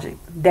logic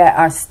that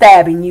are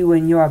stabbing you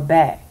in your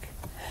back.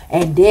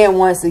 And then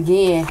once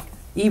again,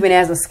 even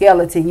as a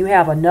skeleton, you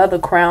have another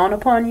crown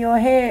upon your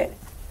head.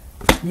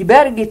 You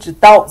better get your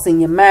thoughts and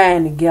your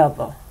mind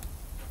together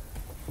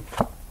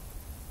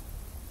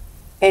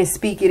and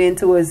speak it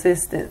into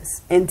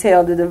existence and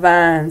tell the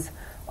divines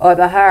or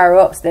the higher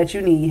ups that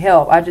you need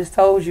help. I just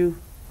told you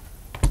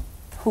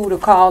who to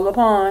call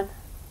upon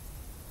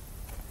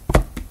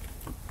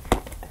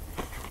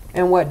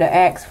and what to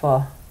ask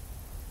for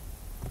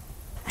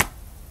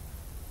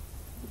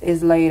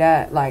is laid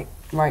out like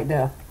right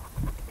there.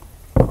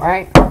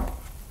 Right?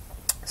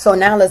 So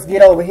now let's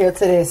get over here to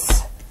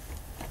this.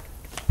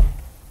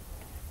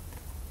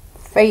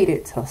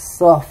 Fated to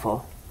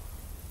suffer.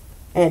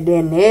 And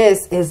then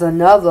this is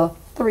another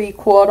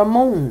 3/4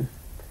 moon.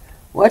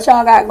 What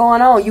y'all got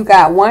going on? You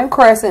got 1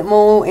 crescent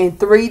moon and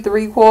 3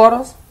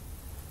 3/4.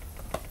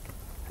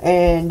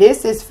 And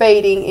this is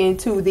fading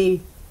into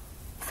the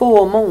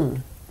full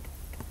moon.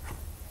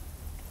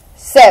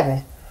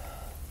 7.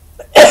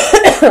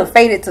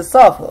 Fated to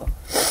suffer.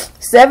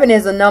 7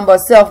 is a number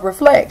of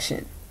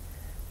self-reflection.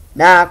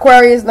 Now,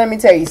 Aquarius, let me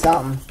tell you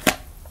something.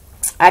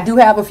 I do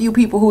have a few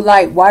people who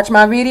like watch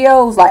my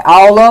videos, like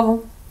all of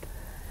them.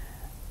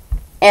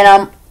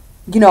 And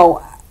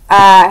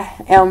I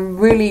am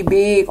really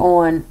big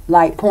on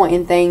like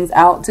pointing things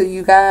out to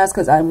you guys,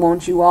 because I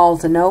want you all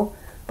to know,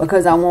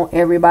 because I want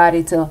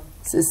everybody to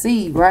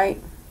succeed, right?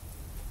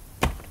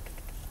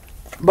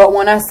 But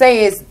when I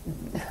say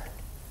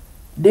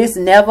this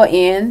never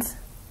ends,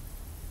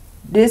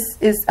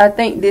 I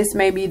think this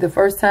may be the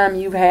first time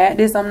you've had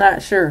this. I'm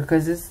not sure,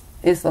 because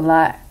it's a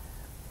lot.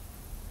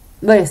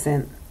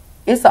 Listen,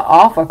 it's an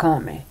offer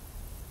coming.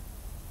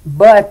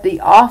 But the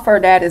offer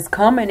that is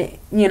coming,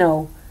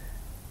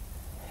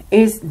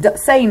 is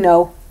say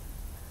no.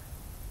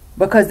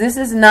 Because this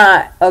is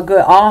not a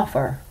good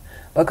offer.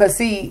 Because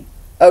see,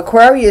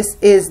 Aquarius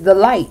is the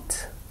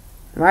light,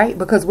 right?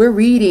 Because we're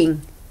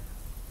reading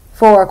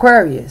for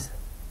Aquarius.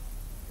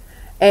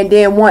 And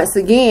then once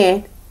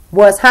again,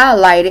 what's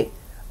highlighted,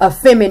 a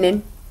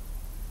feminine.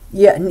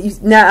 Yeah,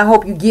 now I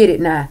hope you get it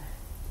now.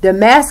 The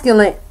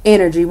masculine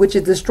energy, which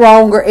is the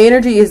stronger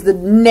energy, is the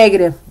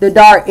negative, the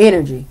dark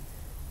energy.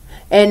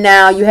 And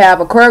now you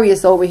have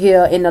Aquarius over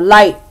here in the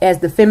light as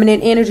the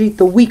feminine energy,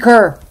 the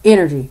weaker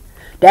energy.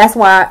 That's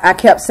why I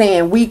kept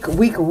saying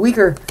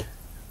weaker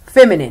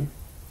feminine.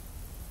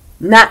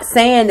 Not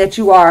saying that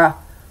you are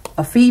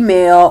a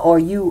female or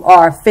you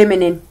are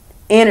feminine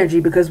energy,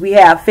 because we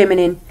have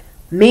feminine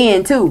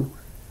men too.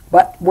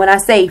 But when I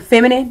say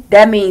feminine,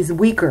 that means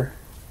weaker.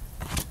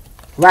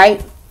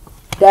 Right?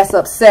 That's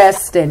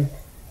obsessed, and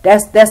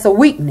that's a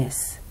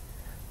weakness.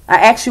 I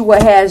ask you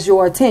what has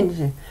your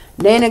attention.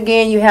 Then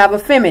again, you have a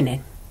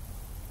feminine,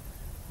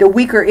 the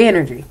weaker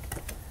energy.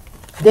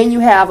 Then you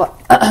have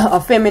a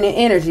feminine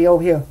energy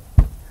over here,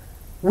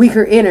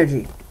 weaker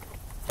energy.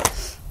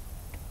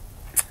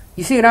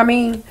 You see what I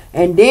mean?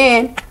 And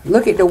then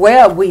look at the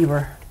web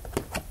weaver,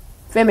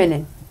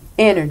 feminine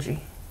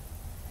energy.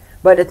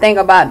 But the thing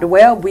about the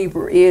web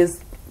weaver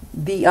is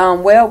the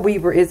web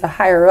weaver is a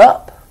higher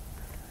up.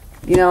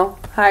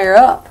 Higher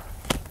up.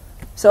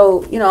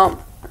 So,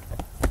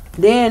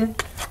 then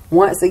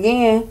once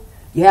again,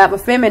 you have a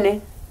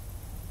feminine.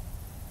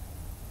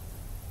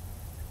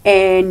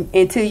 And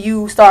until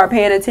you start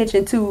paying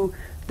attention to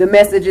the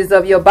messages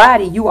of your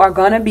body, you are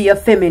going to be a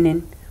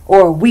feminine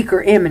or a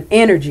weaker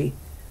energy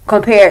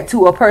compared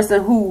to a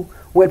person who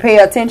would pay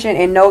attention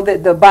and know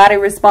that the body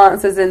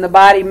responses and the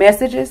body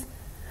messages,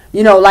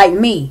 like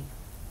me.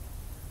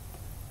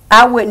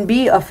 I wouldn't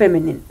be a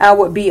feminine. I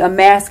would be a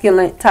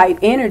masculine type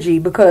energy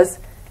because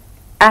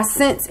I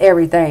sense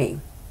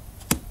everything.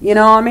 You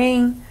know what I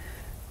mean?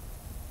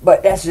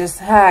 But that's just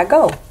how I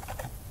go.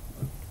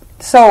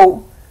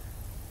 So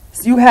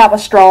you have a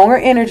stronger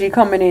energy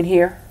coming in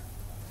here.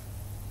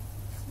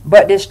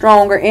 But this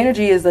stronger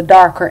energy is a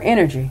darker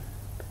energy.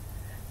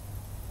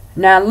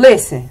 Now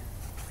listen.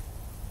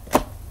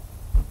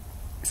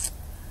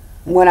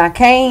 When I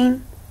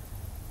came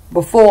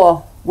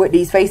before with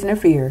these facing the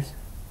fears,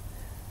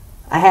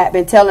 I had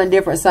been telling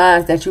different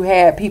signs that you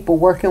had people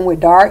working with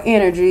dark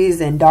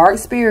energies and dark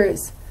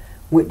spirits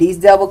with these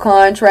devil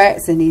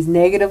contracts and these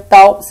negative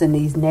thoughts and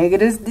these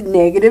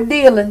negative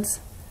dealings.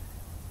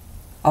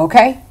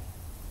 Okay?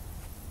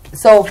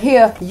 So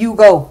here you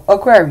go,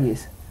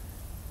 Aquarius.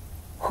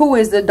 Who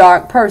is the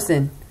dark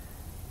person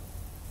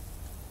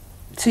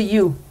to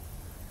you?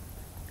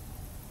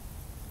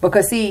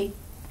 Because see,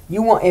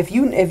 you want if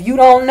you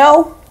don't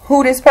know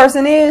who this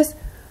person is,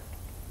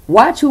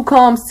 watch who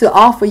comes to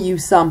offer you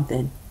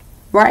something,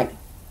 right?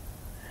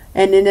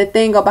 And then the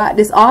thing about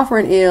this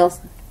offering is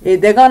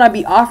they're gonna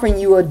be offering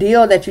you a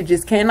deal that you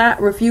just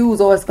cannot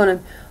refuse, or it's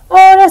gonna,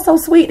 oh, that's so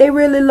sweet, they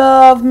really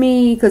love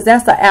me, because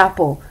that's the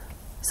apple.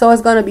 So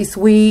it's gonna be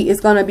sweet,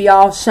 it's gonna be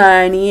all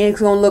shiny,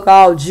 it's gonna look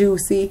all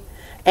juicy.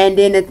 And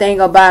then the thing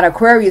about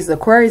Aquarius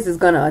is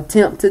going to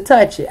attempt to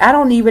touch it. I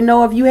don't even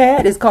know if you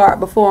had this card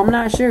before. I'm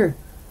not sure.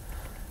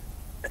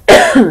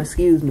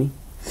 Excuse me.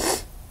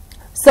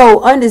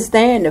 So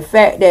understand the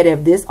fact that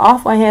if this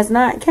offer has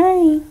not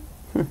came,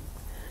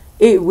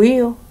 it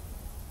will.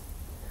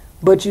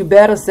 But you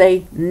better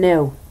say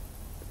no.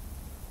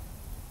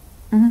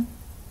 You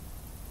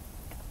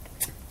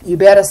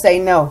better say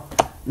no.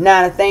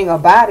 Now the thing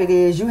about it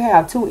is you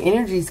have two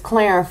energies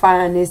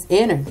clarifying this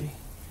energy.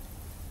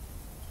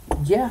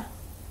 Yeah.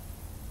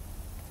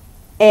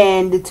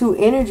 And the two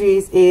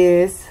energies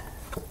is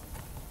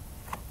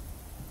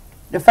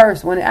the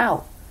first one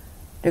out,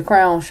 the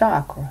crown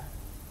chakra.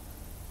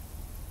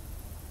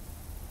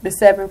 The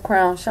seventh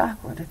crown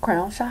chakra, the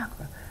crown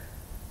chakra.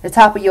 The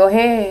top of your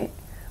head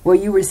where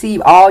you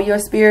receive all your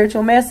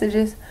spiritual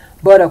messages.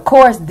 But of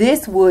course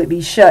this would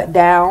be shut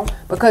down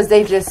because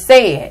they just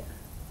said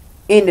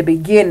in the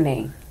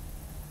beginning.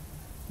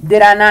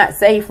 Did I not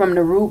say from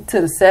the root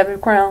to the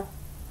seventh crown?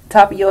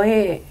 Top of your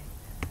head.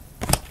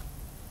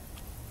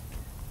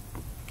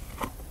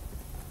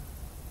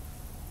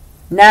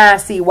 Now I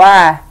see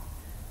why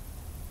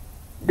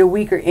the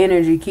weaker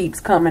energy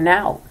keeps coming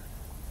out.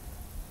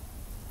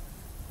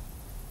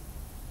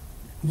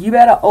 You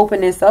better open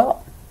this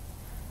up.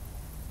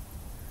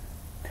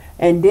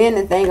 And then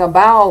the thing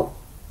about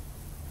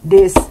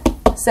this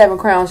seven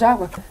crown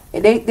chakra,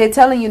 they're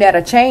telling you that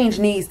a change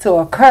needs to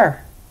occur.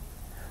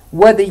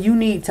 Whether you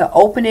need to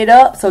open it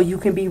up so you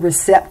can be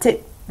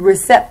receptive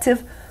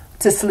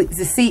to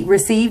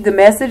receive the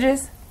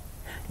messages.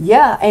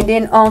 Yeah, and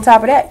then on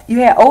top of that, you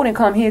had Odin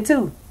come here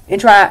too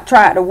and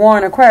try to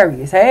warn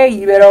Aquarius. Hey,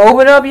 you better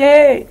open up your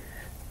head.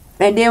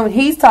 And then when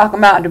he's talking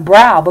about the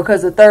brow,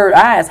 because the third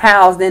eye is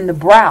housed in the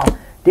brow.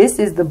 This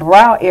is the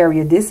brow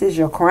area. This is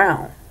your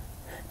crown.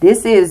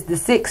 This is the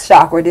sixth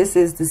chakra. This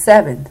is the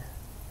seventh.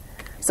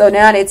 So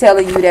now they're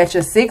telling you that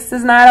your sixth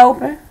is not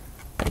open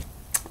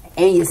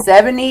and your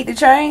seven need to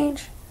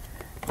change.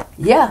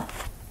 Yeah.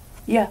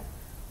 Yeah.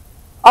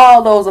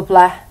 All those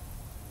apply.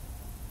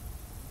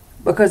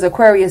 Because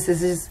Aquarius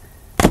is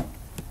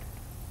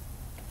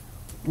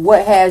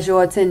what has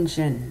your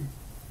attention?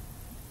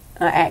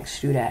 I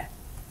asked you that.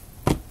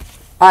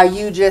 Are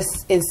you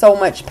just in so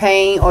much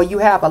pain, or you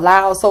have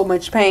allowed so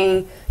much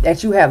pain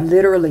that you have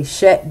literally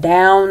shut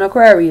down,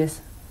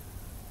 Aquarius?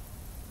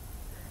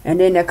 And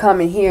then they're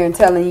coming here and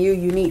telling you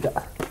you need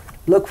to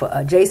look for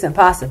adjacent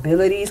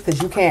possibilities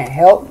because you can't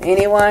help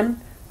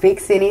anyone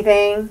fix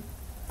anything.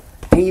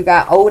 And you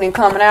got Odin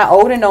coming out.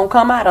 Odin don't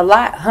come out a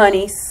lot,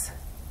 honeys.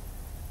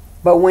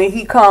 But when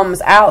he comes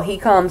out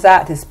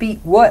to speak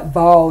what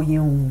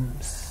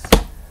volumes?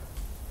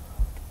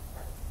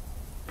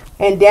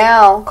 And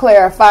down,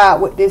 clarified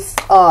with this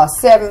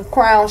seventh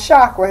crown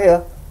chakra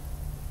here,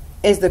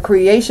 is the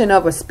creation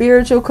of a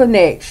spiritual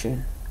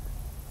connection.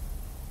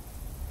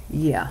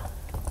 Yeah.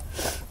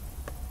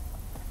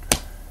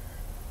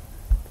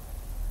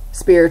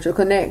 Spiritual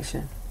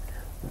connection.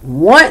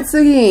 Once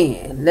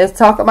again, let's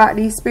talk about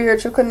these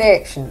spiritual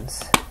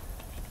connections.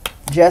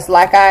 Just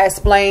like I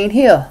explained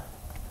here.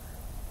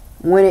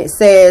 When it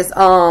says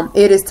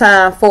it is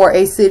time for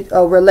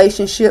a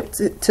relationship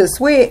to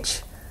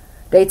switch,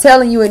 they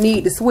telling you it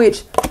need to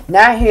switch.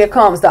 Now here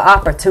comes the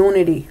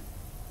opportunity.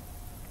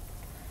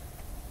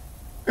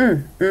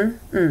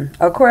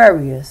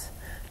 Aquarius,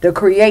 the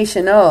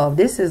creation of.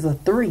 This is a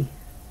 3.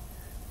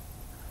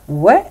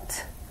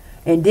 What?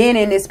 And then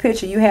in this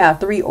picture you have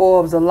 3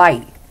 orbs of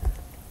light.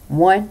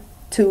 1,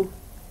 2,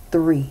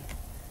 3.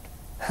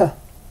 Huh.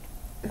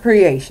 The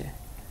creation.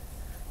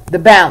 The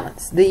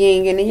balance. The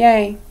yin and the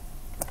yang.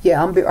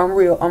 Yeah, I'm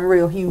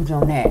real huge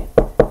on that.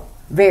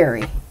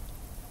 Very.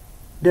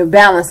 The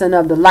balancing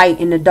of the light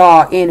and the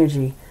dark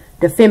energy.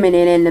 The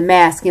feminine and the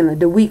masculine,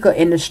 the weaker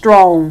and the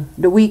strong,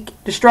 the weak,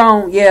 the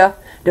strong, yeah,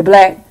 the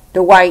black,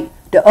 the white,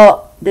 the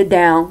up, the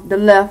down, the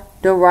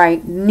left, the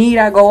right. Need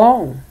I go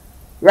on,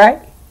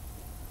 right?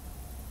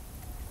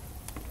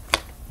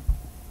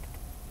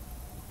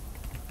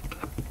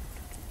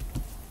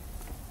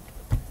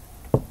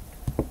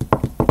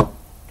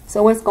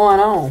 So what's going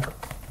on?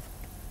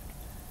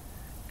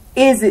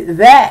 Is it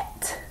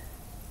that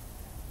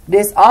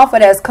this offer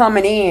that's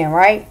coming in,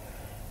 right?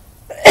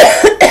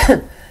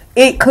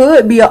 It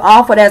could be an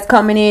offer that's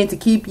coming in to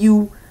keep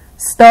you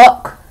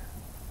stuck,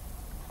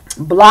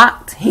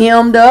 blocked,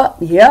 hemmed up.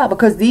 Yeah,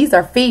 because these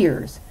are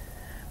fears.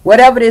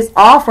 Whatever this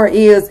offer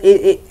is,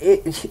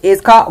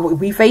 it's called,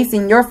 we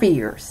facing your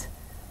fears.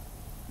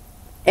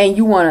 And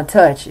you want to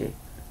touch it.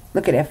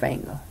 Look at that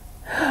finger.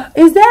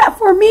 Is that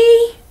for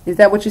me? Is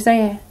that what you're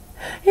saying?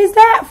 Is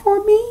that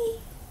for me?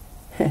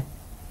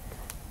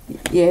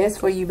 Yeah, it's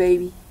for you,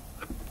 baby.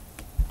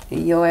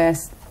 And your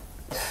ass.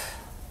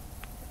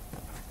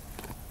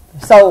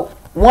 So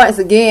once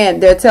again,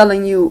 they're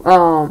telling you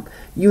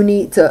you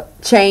need to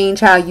change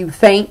how you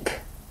think.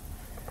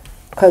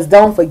 Because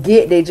don't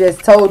forget, they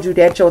just told you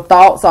that your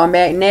thoughts are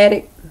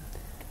magnetic.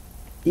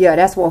 Yeah,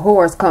 that's what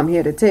Horus come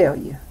here to tell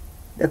you.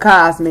 The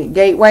cosmic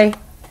gateway.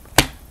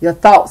 Your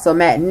thoughts are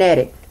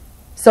magnetic.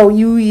 So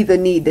you either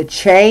need to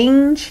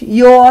change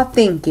your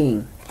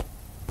thinking,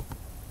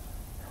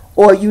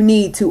 or you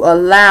need to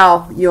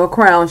allow your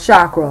crown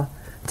chakra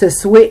to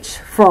switch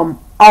from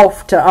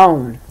off to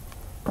on,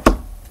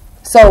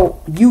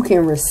 so you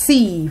can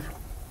receive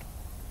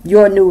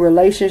your new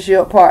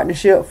relationship,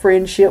 partnership,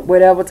 friendship,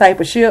 whatever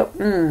type of ship.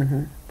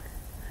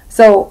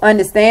 So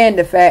understand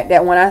the fact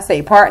that when I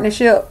say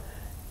partnership,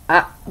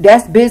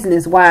 that's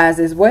business wise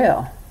as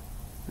well,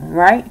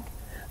 right?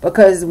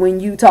 Because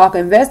when you talk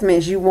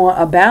investments, you want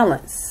a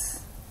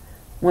balance.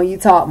 When you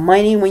talk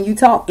money, when you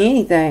talk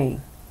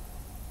anything,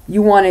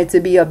 you want it to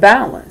be a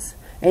balance.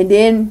 And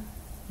then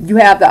you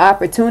have the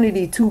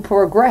opportunity to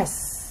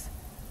progress,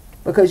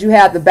 because you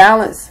have the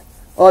balance,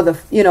 or the,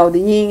 you know, the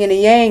yin and the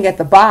yang at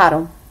the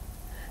bottom.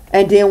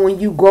 And then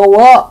when you go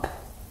up,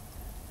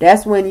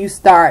 that's when you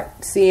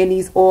start seeing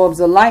these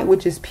orbs of light,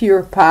 which is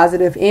pure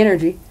positive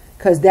energy,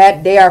 because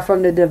that they are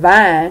from the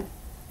divine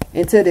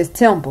into this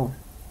temple.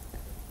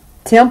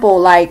 Temple,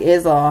 like,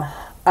 is a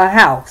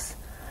house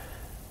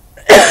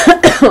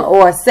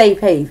or a safe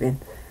haven,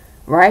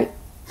 right?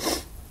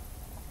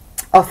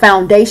 A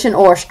foundation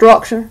or a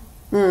structure.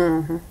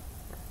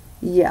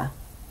 Yeah.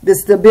 The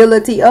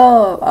stability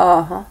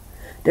of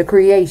the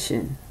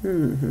creation.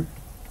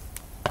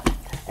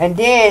 And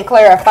then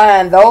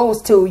clarifying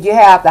those two, you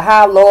have the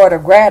High Lord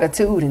of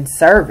Gratitude and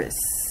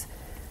Service.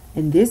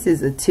 And this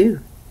is a 2.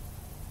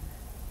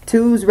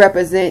 2s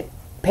represent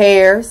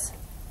pairs,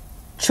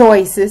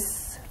 choices,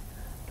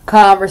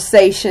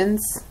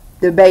 conversations,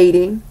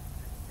 debating,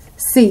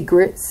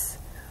 secrets,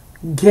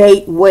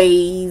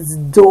 gateways,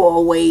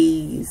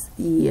 doorways.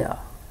 Yeah.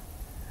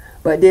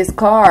 But this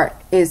card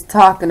is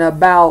talking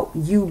about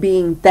you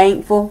being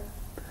thankful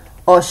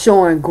or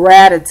showing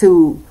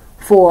gratitude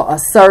for a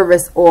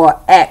service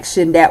or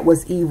action that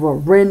was either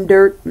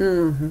rendered,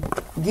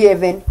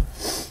 given.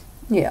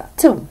 Yeah,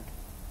 2.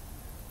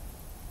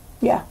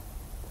 Yeah.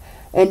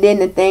 And then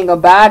the thing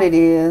about it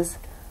is,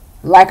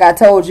 like I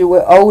told you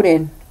with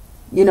Odin,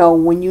 you know,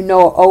 when you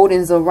know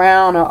Odin's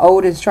around or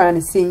Odin's trying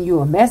to send you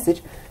a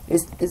message,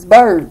 it's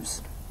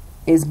birds,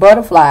 it's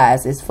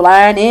butterflies, it's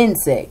flying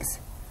insects.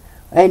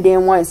 And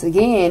then once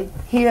again,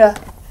 here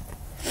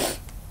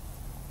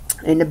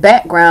in the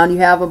background, you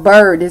have a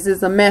bird. This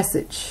is a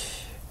message,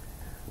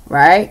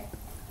 right?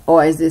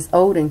 Or is this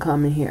Odin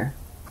coming here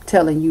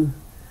telling you,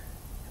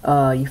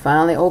 you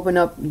finally open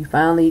up, you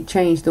finally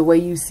change the way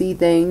you see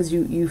things,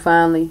 you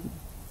finally,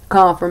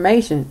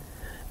 confirmation.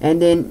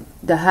 And then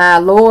the High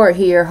Lord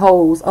here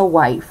holds a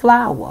white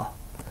flower,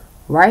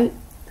 right?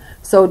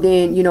 So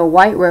then, you know,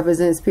 white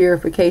represents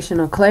purification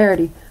or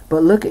clarity.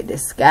 But look at the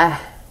sky.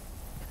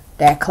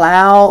 That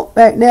cloud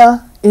back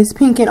there is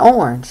pink and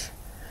orange.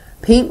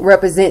 Pink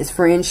represents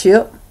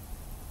friendship,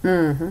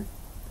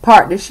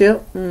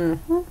 partnership,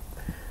 you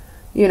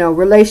know,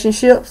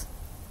 relationships.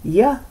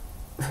 Yeah.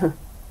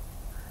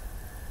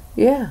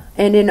 Yeah.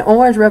 And then the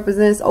orange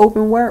represents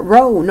open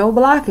road, no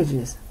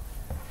blockages.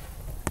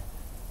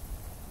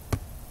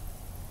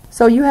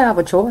 So you have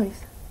a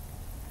choice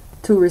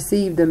to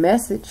receive the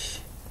message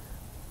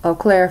of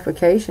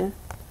clarification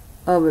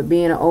of it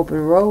being an open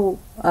road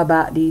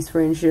about these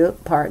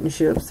friendship,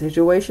 partnerships,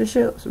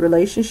 situationships,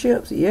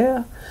 relationships.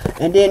 Yeah.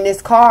 And then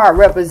this card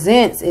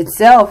represents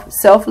itself,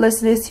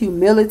 selflessness,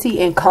 humility,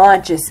 and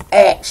conscious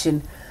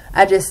action.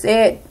 I just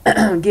said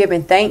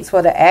giving thanks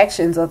for the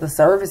actions of the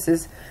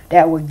services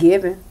that were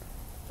given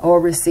or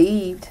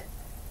received.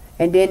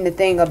 And then the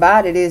thing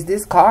about it is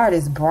this card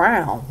is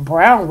brown.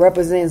 Brown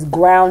represents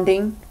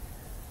grounding,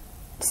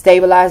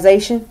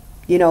 stabilization,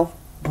 you know,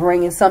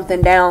 bringing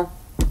something down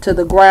to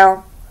the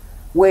ground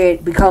where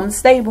it becomes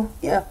stable.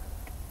 Yeah.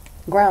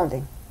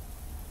 Grounding.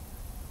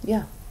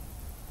 Yeah.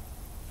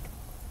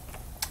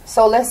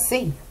 So let's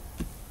see.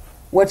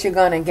 what you're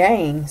going to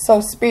gain. So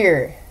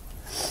Spirit,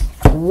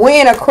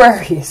 when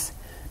Aquarius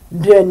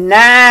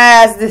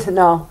denies this,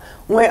 no,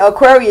 when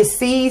Aquarius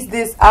sees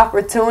this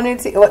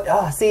opportunity, an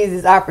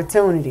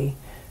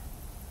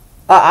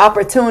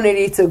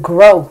opportunity to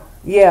grow.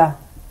 Yeah,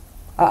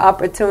 an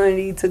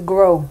opportunity to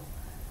grow.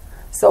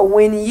 So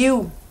when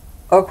you,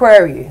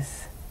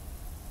 Aquarius,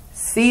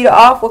 see the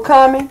offer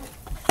coming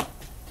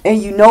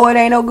and you know it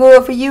ain't no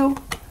good for you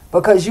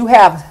because you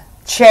have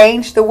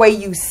changed the way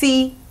you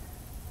see,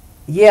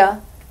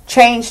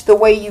 changed the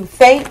way you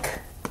think,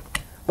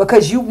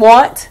 because you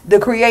want the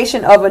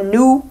creation of a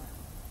new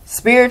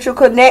spiritual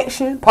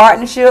connection,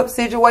 partnership,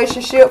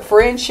 situationship,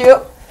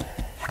 friendship,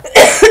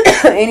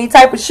 any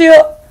type of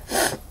ship,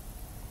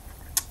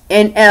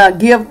 and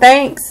give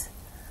thanks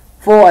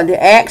for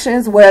the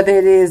actions, whether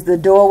it is the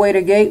doorway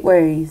to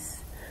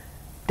gateways,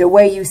 the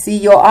way you see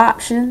your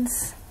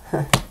options.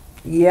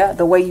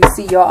 The way you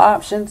see your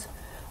options.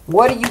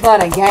 What are you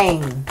going to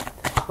gain?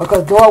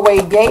 Because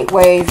doorway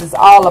gateways is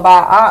all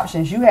about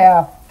options. You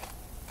have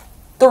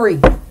 3.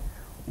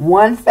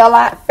 One fell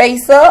out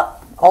face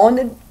up on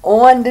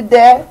the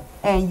deck,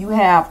 and you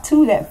have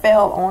 2 that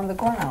fell on the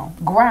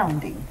ground.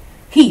 Grounding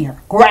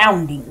here.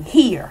 Grounding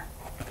here.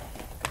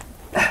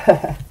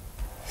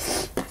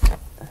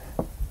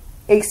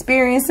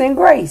 Experiencing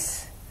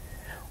grace.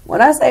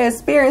 When I say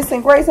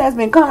experiencing grace has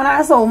been coming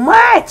out so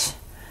much,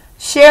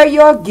 share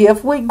your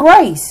gift with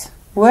grace.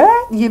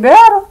 What? You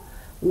better.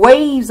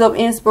 Waves of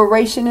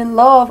inspiration and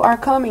love are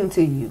coming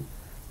to you.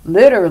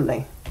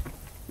 Literally.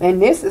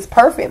 And this is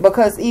perfect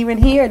because even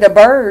here the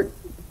bird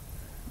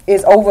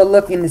is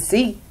overlooking the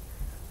sea.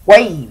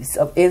 Waves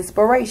of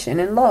inspiration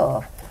and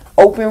love.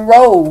 Open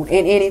road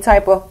in any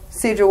type of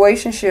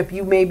situationship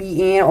you may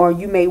be in or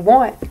you may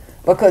want,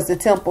 because the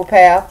temple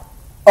path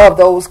of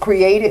those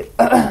created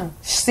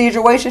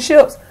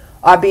situationships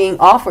are being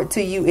offered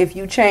to you if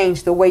you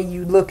change the way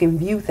you look and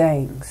view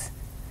things.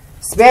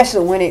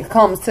 Especially when it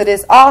comes to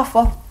this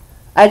offer.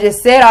 I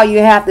just said all you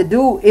have to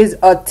do is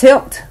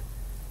attempt.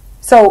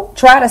 So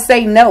try to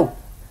say no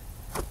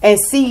and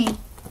see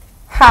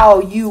how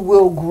you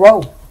will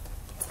grow.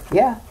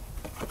 Yeah.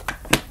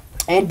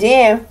 And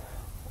then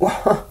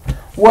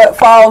what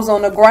falls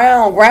on the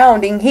ground,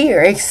 grounding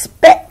here,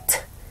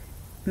 expect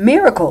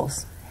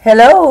miracles.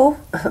 Hello.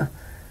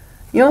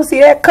 You don't see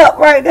that cup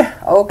right there?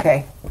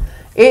 Okay.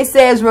 It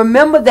says,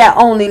 remember that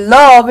only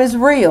love is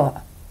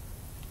real.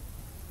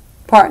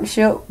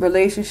 Partnership,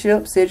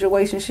 relationship,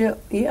 situationship.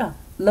 Yeah,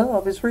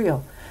 love is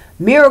real.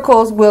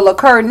 Miracles will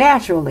occur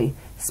naturally.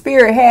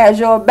 Spirit has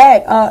your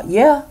back.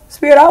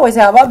 Spirit always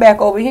have our back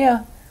over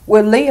here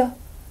with Leah.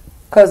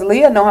 Because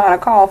Leah know how to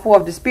call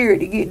forth the Spirit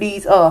to get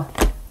these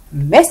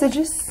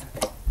messages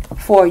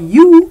for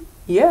you.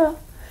 Yeah.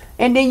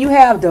 And then you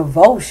have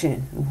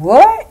devotion.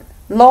 What?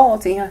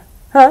 Loyalty,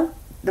 huh?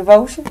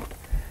 Devotion.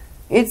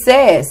 It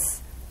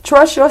says,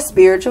 trust your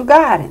spiritual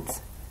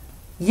guidance.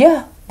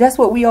 Yeah, that's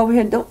what we over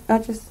here do. I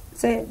just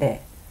said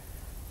that.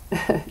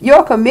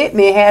 Your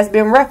commitment has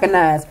been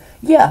recognized.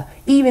 Yeah,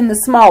 even the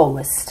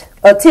smallest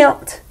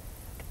attempt.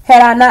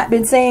 Had I not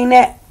been saying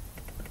that?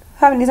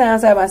 How many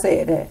times have I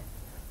said that?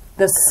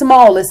 The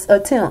smallest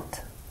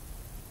attempt.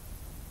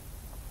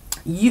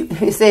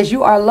 It says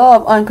you are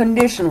loved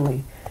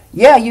unconditionally.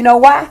 Yeah, you know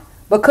why?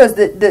 Because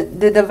the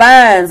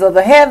divines of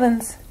the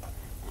heavens,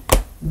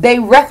 they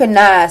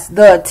recognize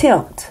the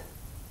attempt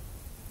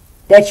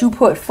that you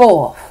put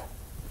forth.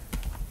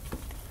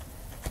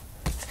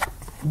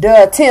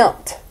 The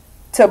attempt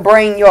to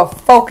bring your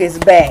focus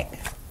back.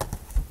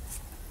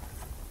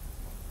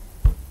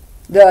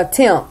 The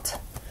attempt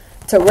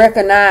to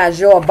recognize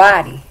your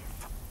body.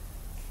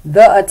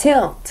 The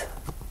attempt.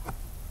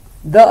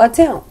 The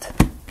attempt.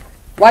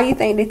 Why do you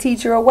think the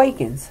teacher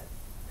awakens?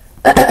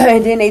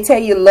 And then they tell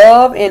you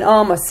love and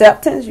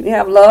acceptance. You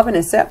have love and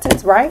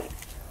acceptance, right?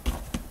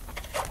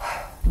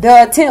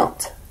 The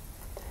attempt.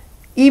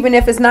 Even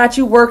if it's not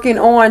you working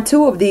on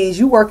 2 of these,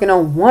 you working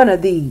on 1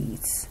 of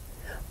these.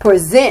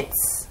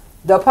 Presents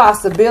the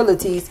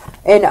possibilities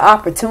and the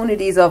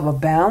opportunities of a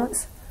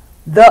balance.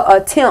 The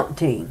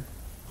attempting.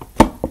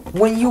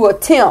 When you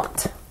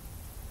attempt.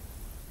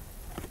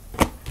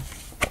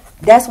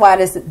 That's why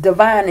this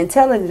divine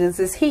intelligence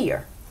is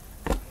here.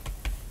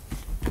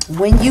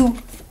 When you,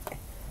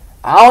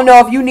 I don't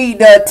know if you need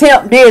to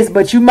attempt this,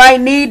 but you might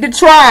need to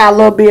try a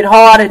little bit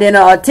harder than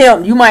an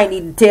attempt. You might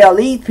need to tell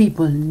these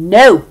people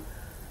no.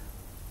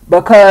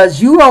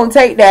 Because you don't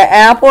take that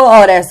apple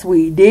or that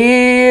sweet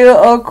deal,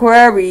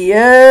 Aquarius.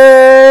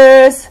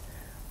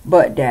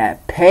 But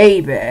that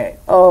payback,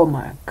 oh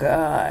my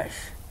gosh.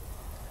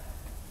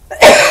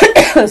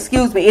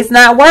 Excuse me, it's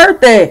not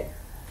worth it.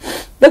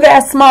 Look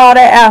at how small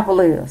that apple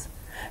is.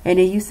 And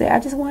then you say,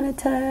 I just want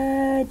to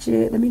touch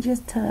it. Let me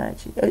just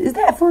touch it. Is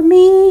that for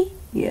me?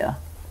 Yeah.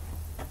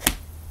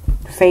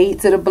 Fade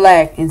to the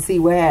black and see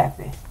what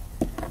happens.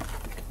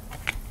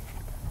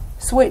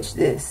 Switch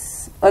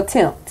this.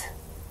 Attempt.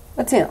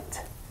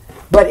 Attempt.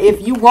 But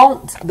if you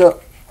want the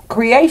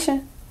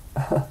creation,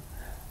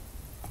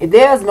 if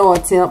there's no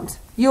attempt,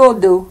 you'll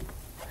do.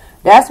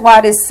 That's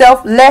why this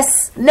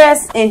selfless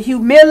graciousness and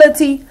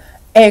humility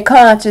and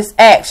conscious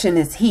action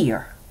is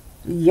here.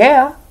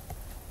 Yeah.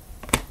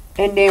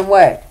 And then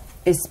what?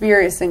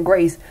 Experience and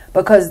grace.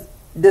 Because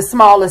the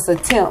smallest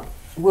attempt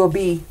will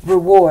be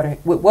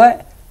rewarded with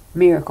what?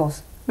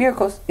 Miracles.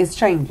 Miracles is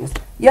changes.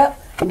 Yep.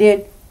 And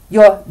then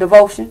your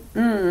devotion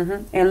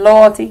and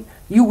loyalty,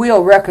 you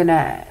will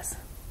recognize.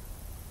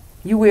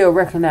 You will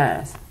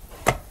recognize.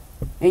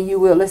 And you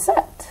will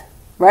accept.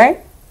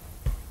 Right?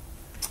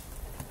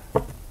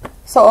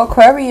 So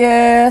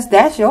Aquarius,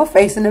 that's your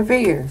facing the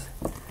fears.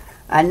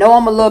 I know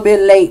I'm a little bit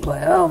late,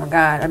 but oh my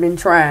God, I've been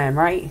trying,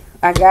 right?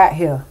 I got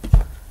here.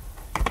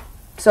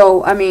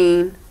 So, I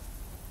mean,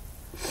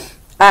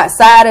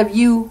 outside of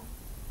you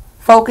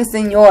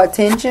focusing your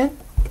attention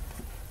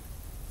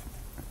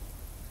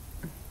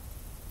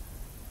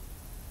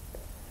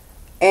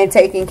and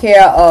taking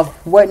care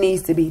of what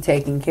needs to be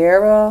taken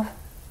care of,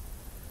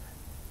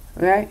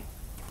 right?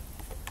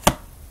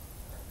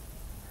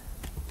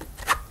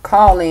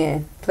 Call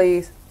in,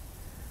 please.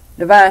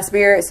 Divine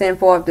Spirit, send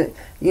forth the,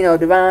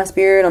 Divine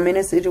Spirit, I'm in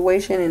a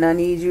situation and I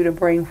need you to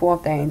bring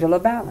forth the angel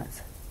of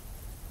balance.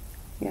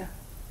 Yeah.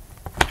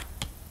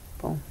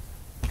 Boom.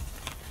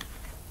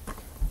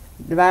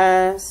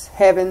 Divines,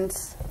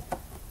 heavens,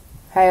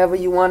 however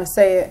you want to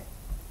say it.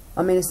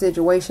 I'm in a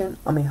situation,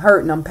 I'm in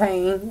hurt and I'm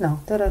pain. No.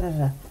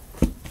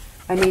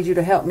 I need you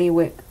to help me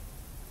with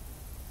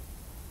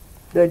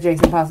the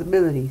adjacent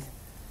possibilities.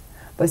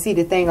 But see,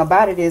 the thing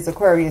about it is,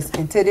 Aquarius,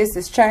 until this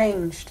is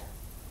changed,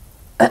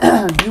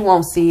 you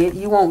won't see it.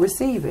 You won't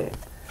receive it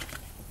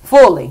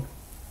fully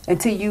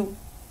until you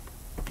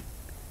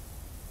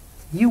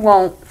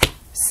won't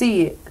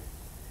see it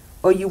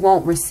or you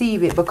won't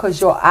receive it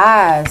because your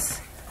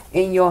eyes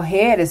in your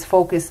head is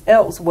focused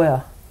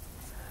elsewhere.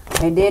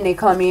 And then they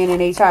come in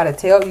and they try to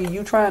tell you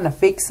you're trying to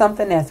fix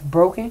something that's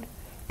broken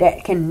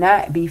that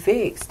cannot be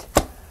fixed.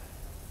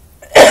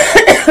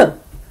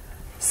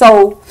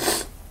 So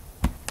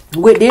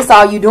with this,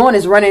 all you're doing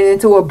is running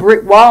into a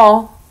brick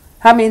wall.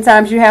 How many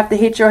times you have to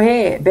hit your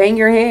head, bang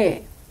your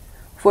head,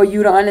 for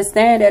you to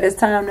understand that it's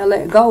time to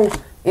let go?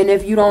 And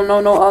if you don't know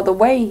no other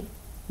way,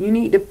 you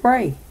need to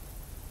pray.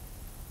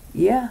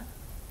 Yeah,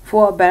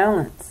 for a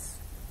balance.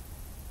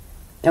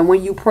 And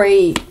when you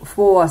pray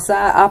for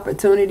side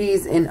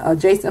opportunities and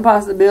adjacent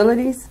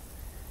possibilities,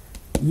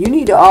 you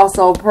need to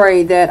also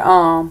pray that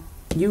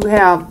you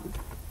have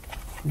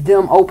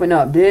them open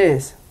up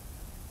this.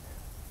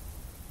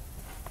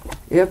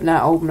 If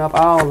not, open up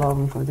all of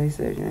them, because they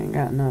said you ain't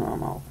got none of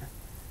them open.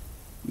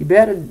 You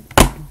better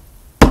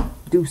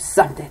do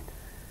something.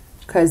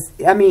 Because,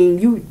 I mean,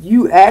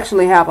 you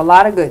actually have a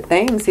lot of good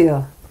things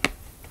here.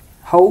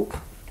 Hope,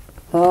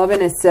 love,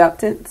 and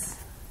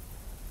acceptance.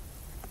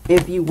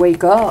 If you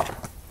wake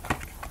up.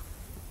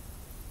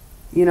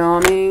 You know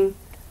what I mean?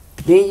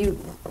 Then you...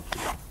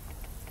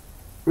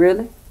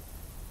 Really?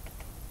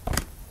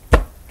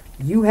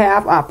 You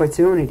have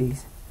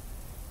opportunities.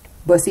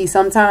 But see,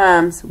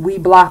 sometimes we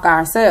block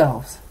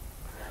ourselves.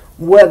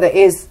 Whether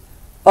it's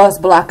us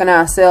blocking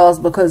ourselves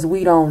because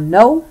we don't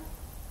know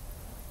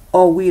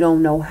or we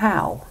don't know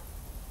how.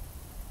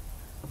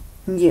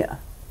 Yeah.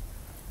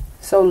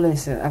 So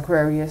listen,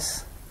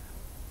 Aquarius.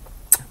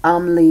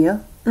 I'm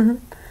Leah.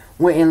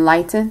 We're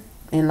enlightened.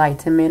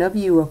 Enlightenment of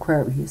you,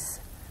 Aquarius.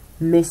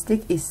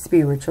 Mystic is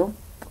spiritual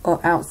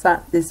or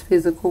outside this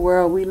physical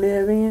world we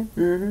live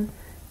in.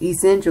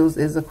 Essentials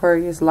is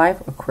Aquarius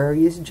life,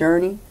 Aquarius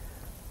journey.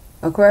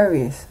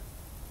 Aquarius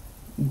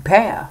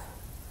path.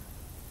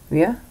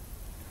 Yeah.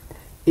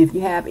 If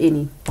you have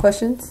any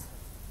questions,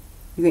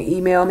 you can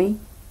email me.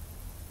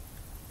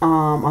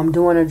 I'm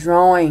doing a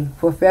drawing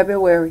for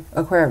February,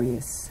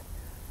 Aquarius.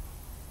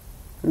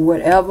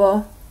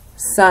 Whatever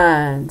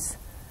signs,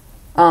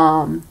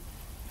 I'll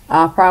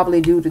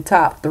probably do the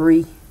top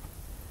 3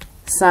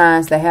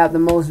 signs that have the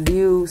most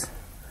views.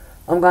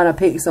 I'm going to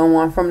pick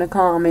someone from the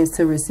comments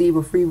to receive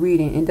a free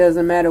reading. It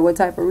doesn't matter what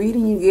type of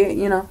reading you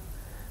get,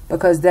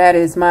 because that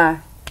is my,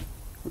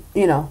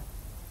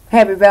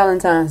 happy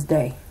Valentine's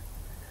Day.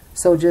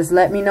 So just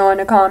let me know in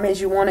the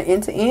comments you want to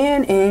enter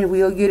in and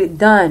we'll get it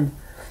done.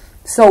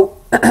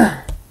 So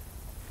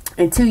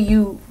until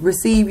you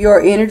receive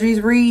your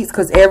energies reads,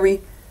 because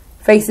every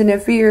facing their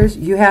fears,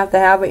 you have to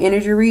have an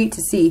energy read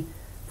to see.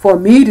 For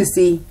me to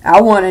see,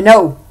 I want to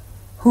know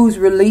who's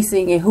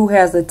releasing and who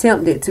has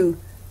attempted to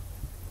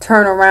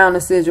turn around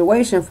the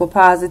situation for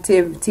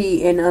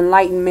positivity and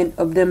enlightenment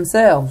of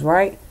themselves,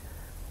 right?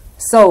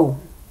 So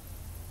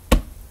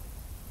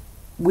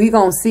we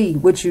gonna see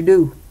what you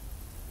do.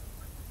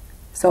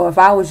 So if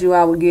I was you,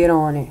 I would get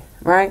on it,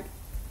 right?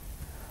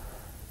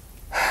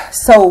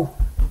 So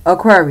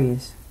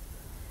Aquarius,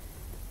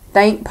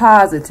 think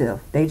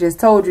positive. They just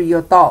told you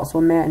your thoughts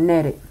were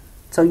magnetic,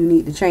 so you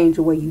need to change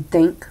the way you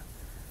think,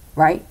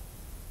 right?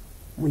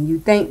 When you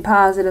think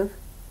positive,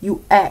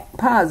 you act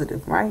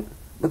positive, right?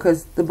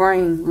 Because the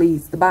brain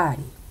leads the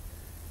body,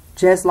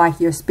 just like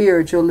your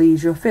spiritual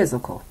leads your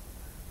physical.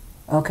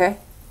 Okay?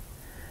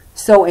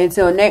 So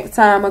until next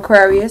time,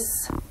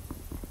 Aquarius,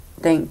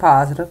 think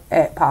positive,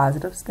 act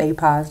positive, stay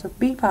positive,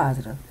 be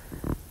positive.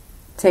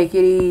 take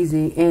it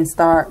easy and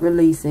start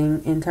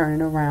releasing and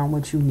turning around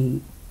what you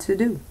need to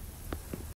do.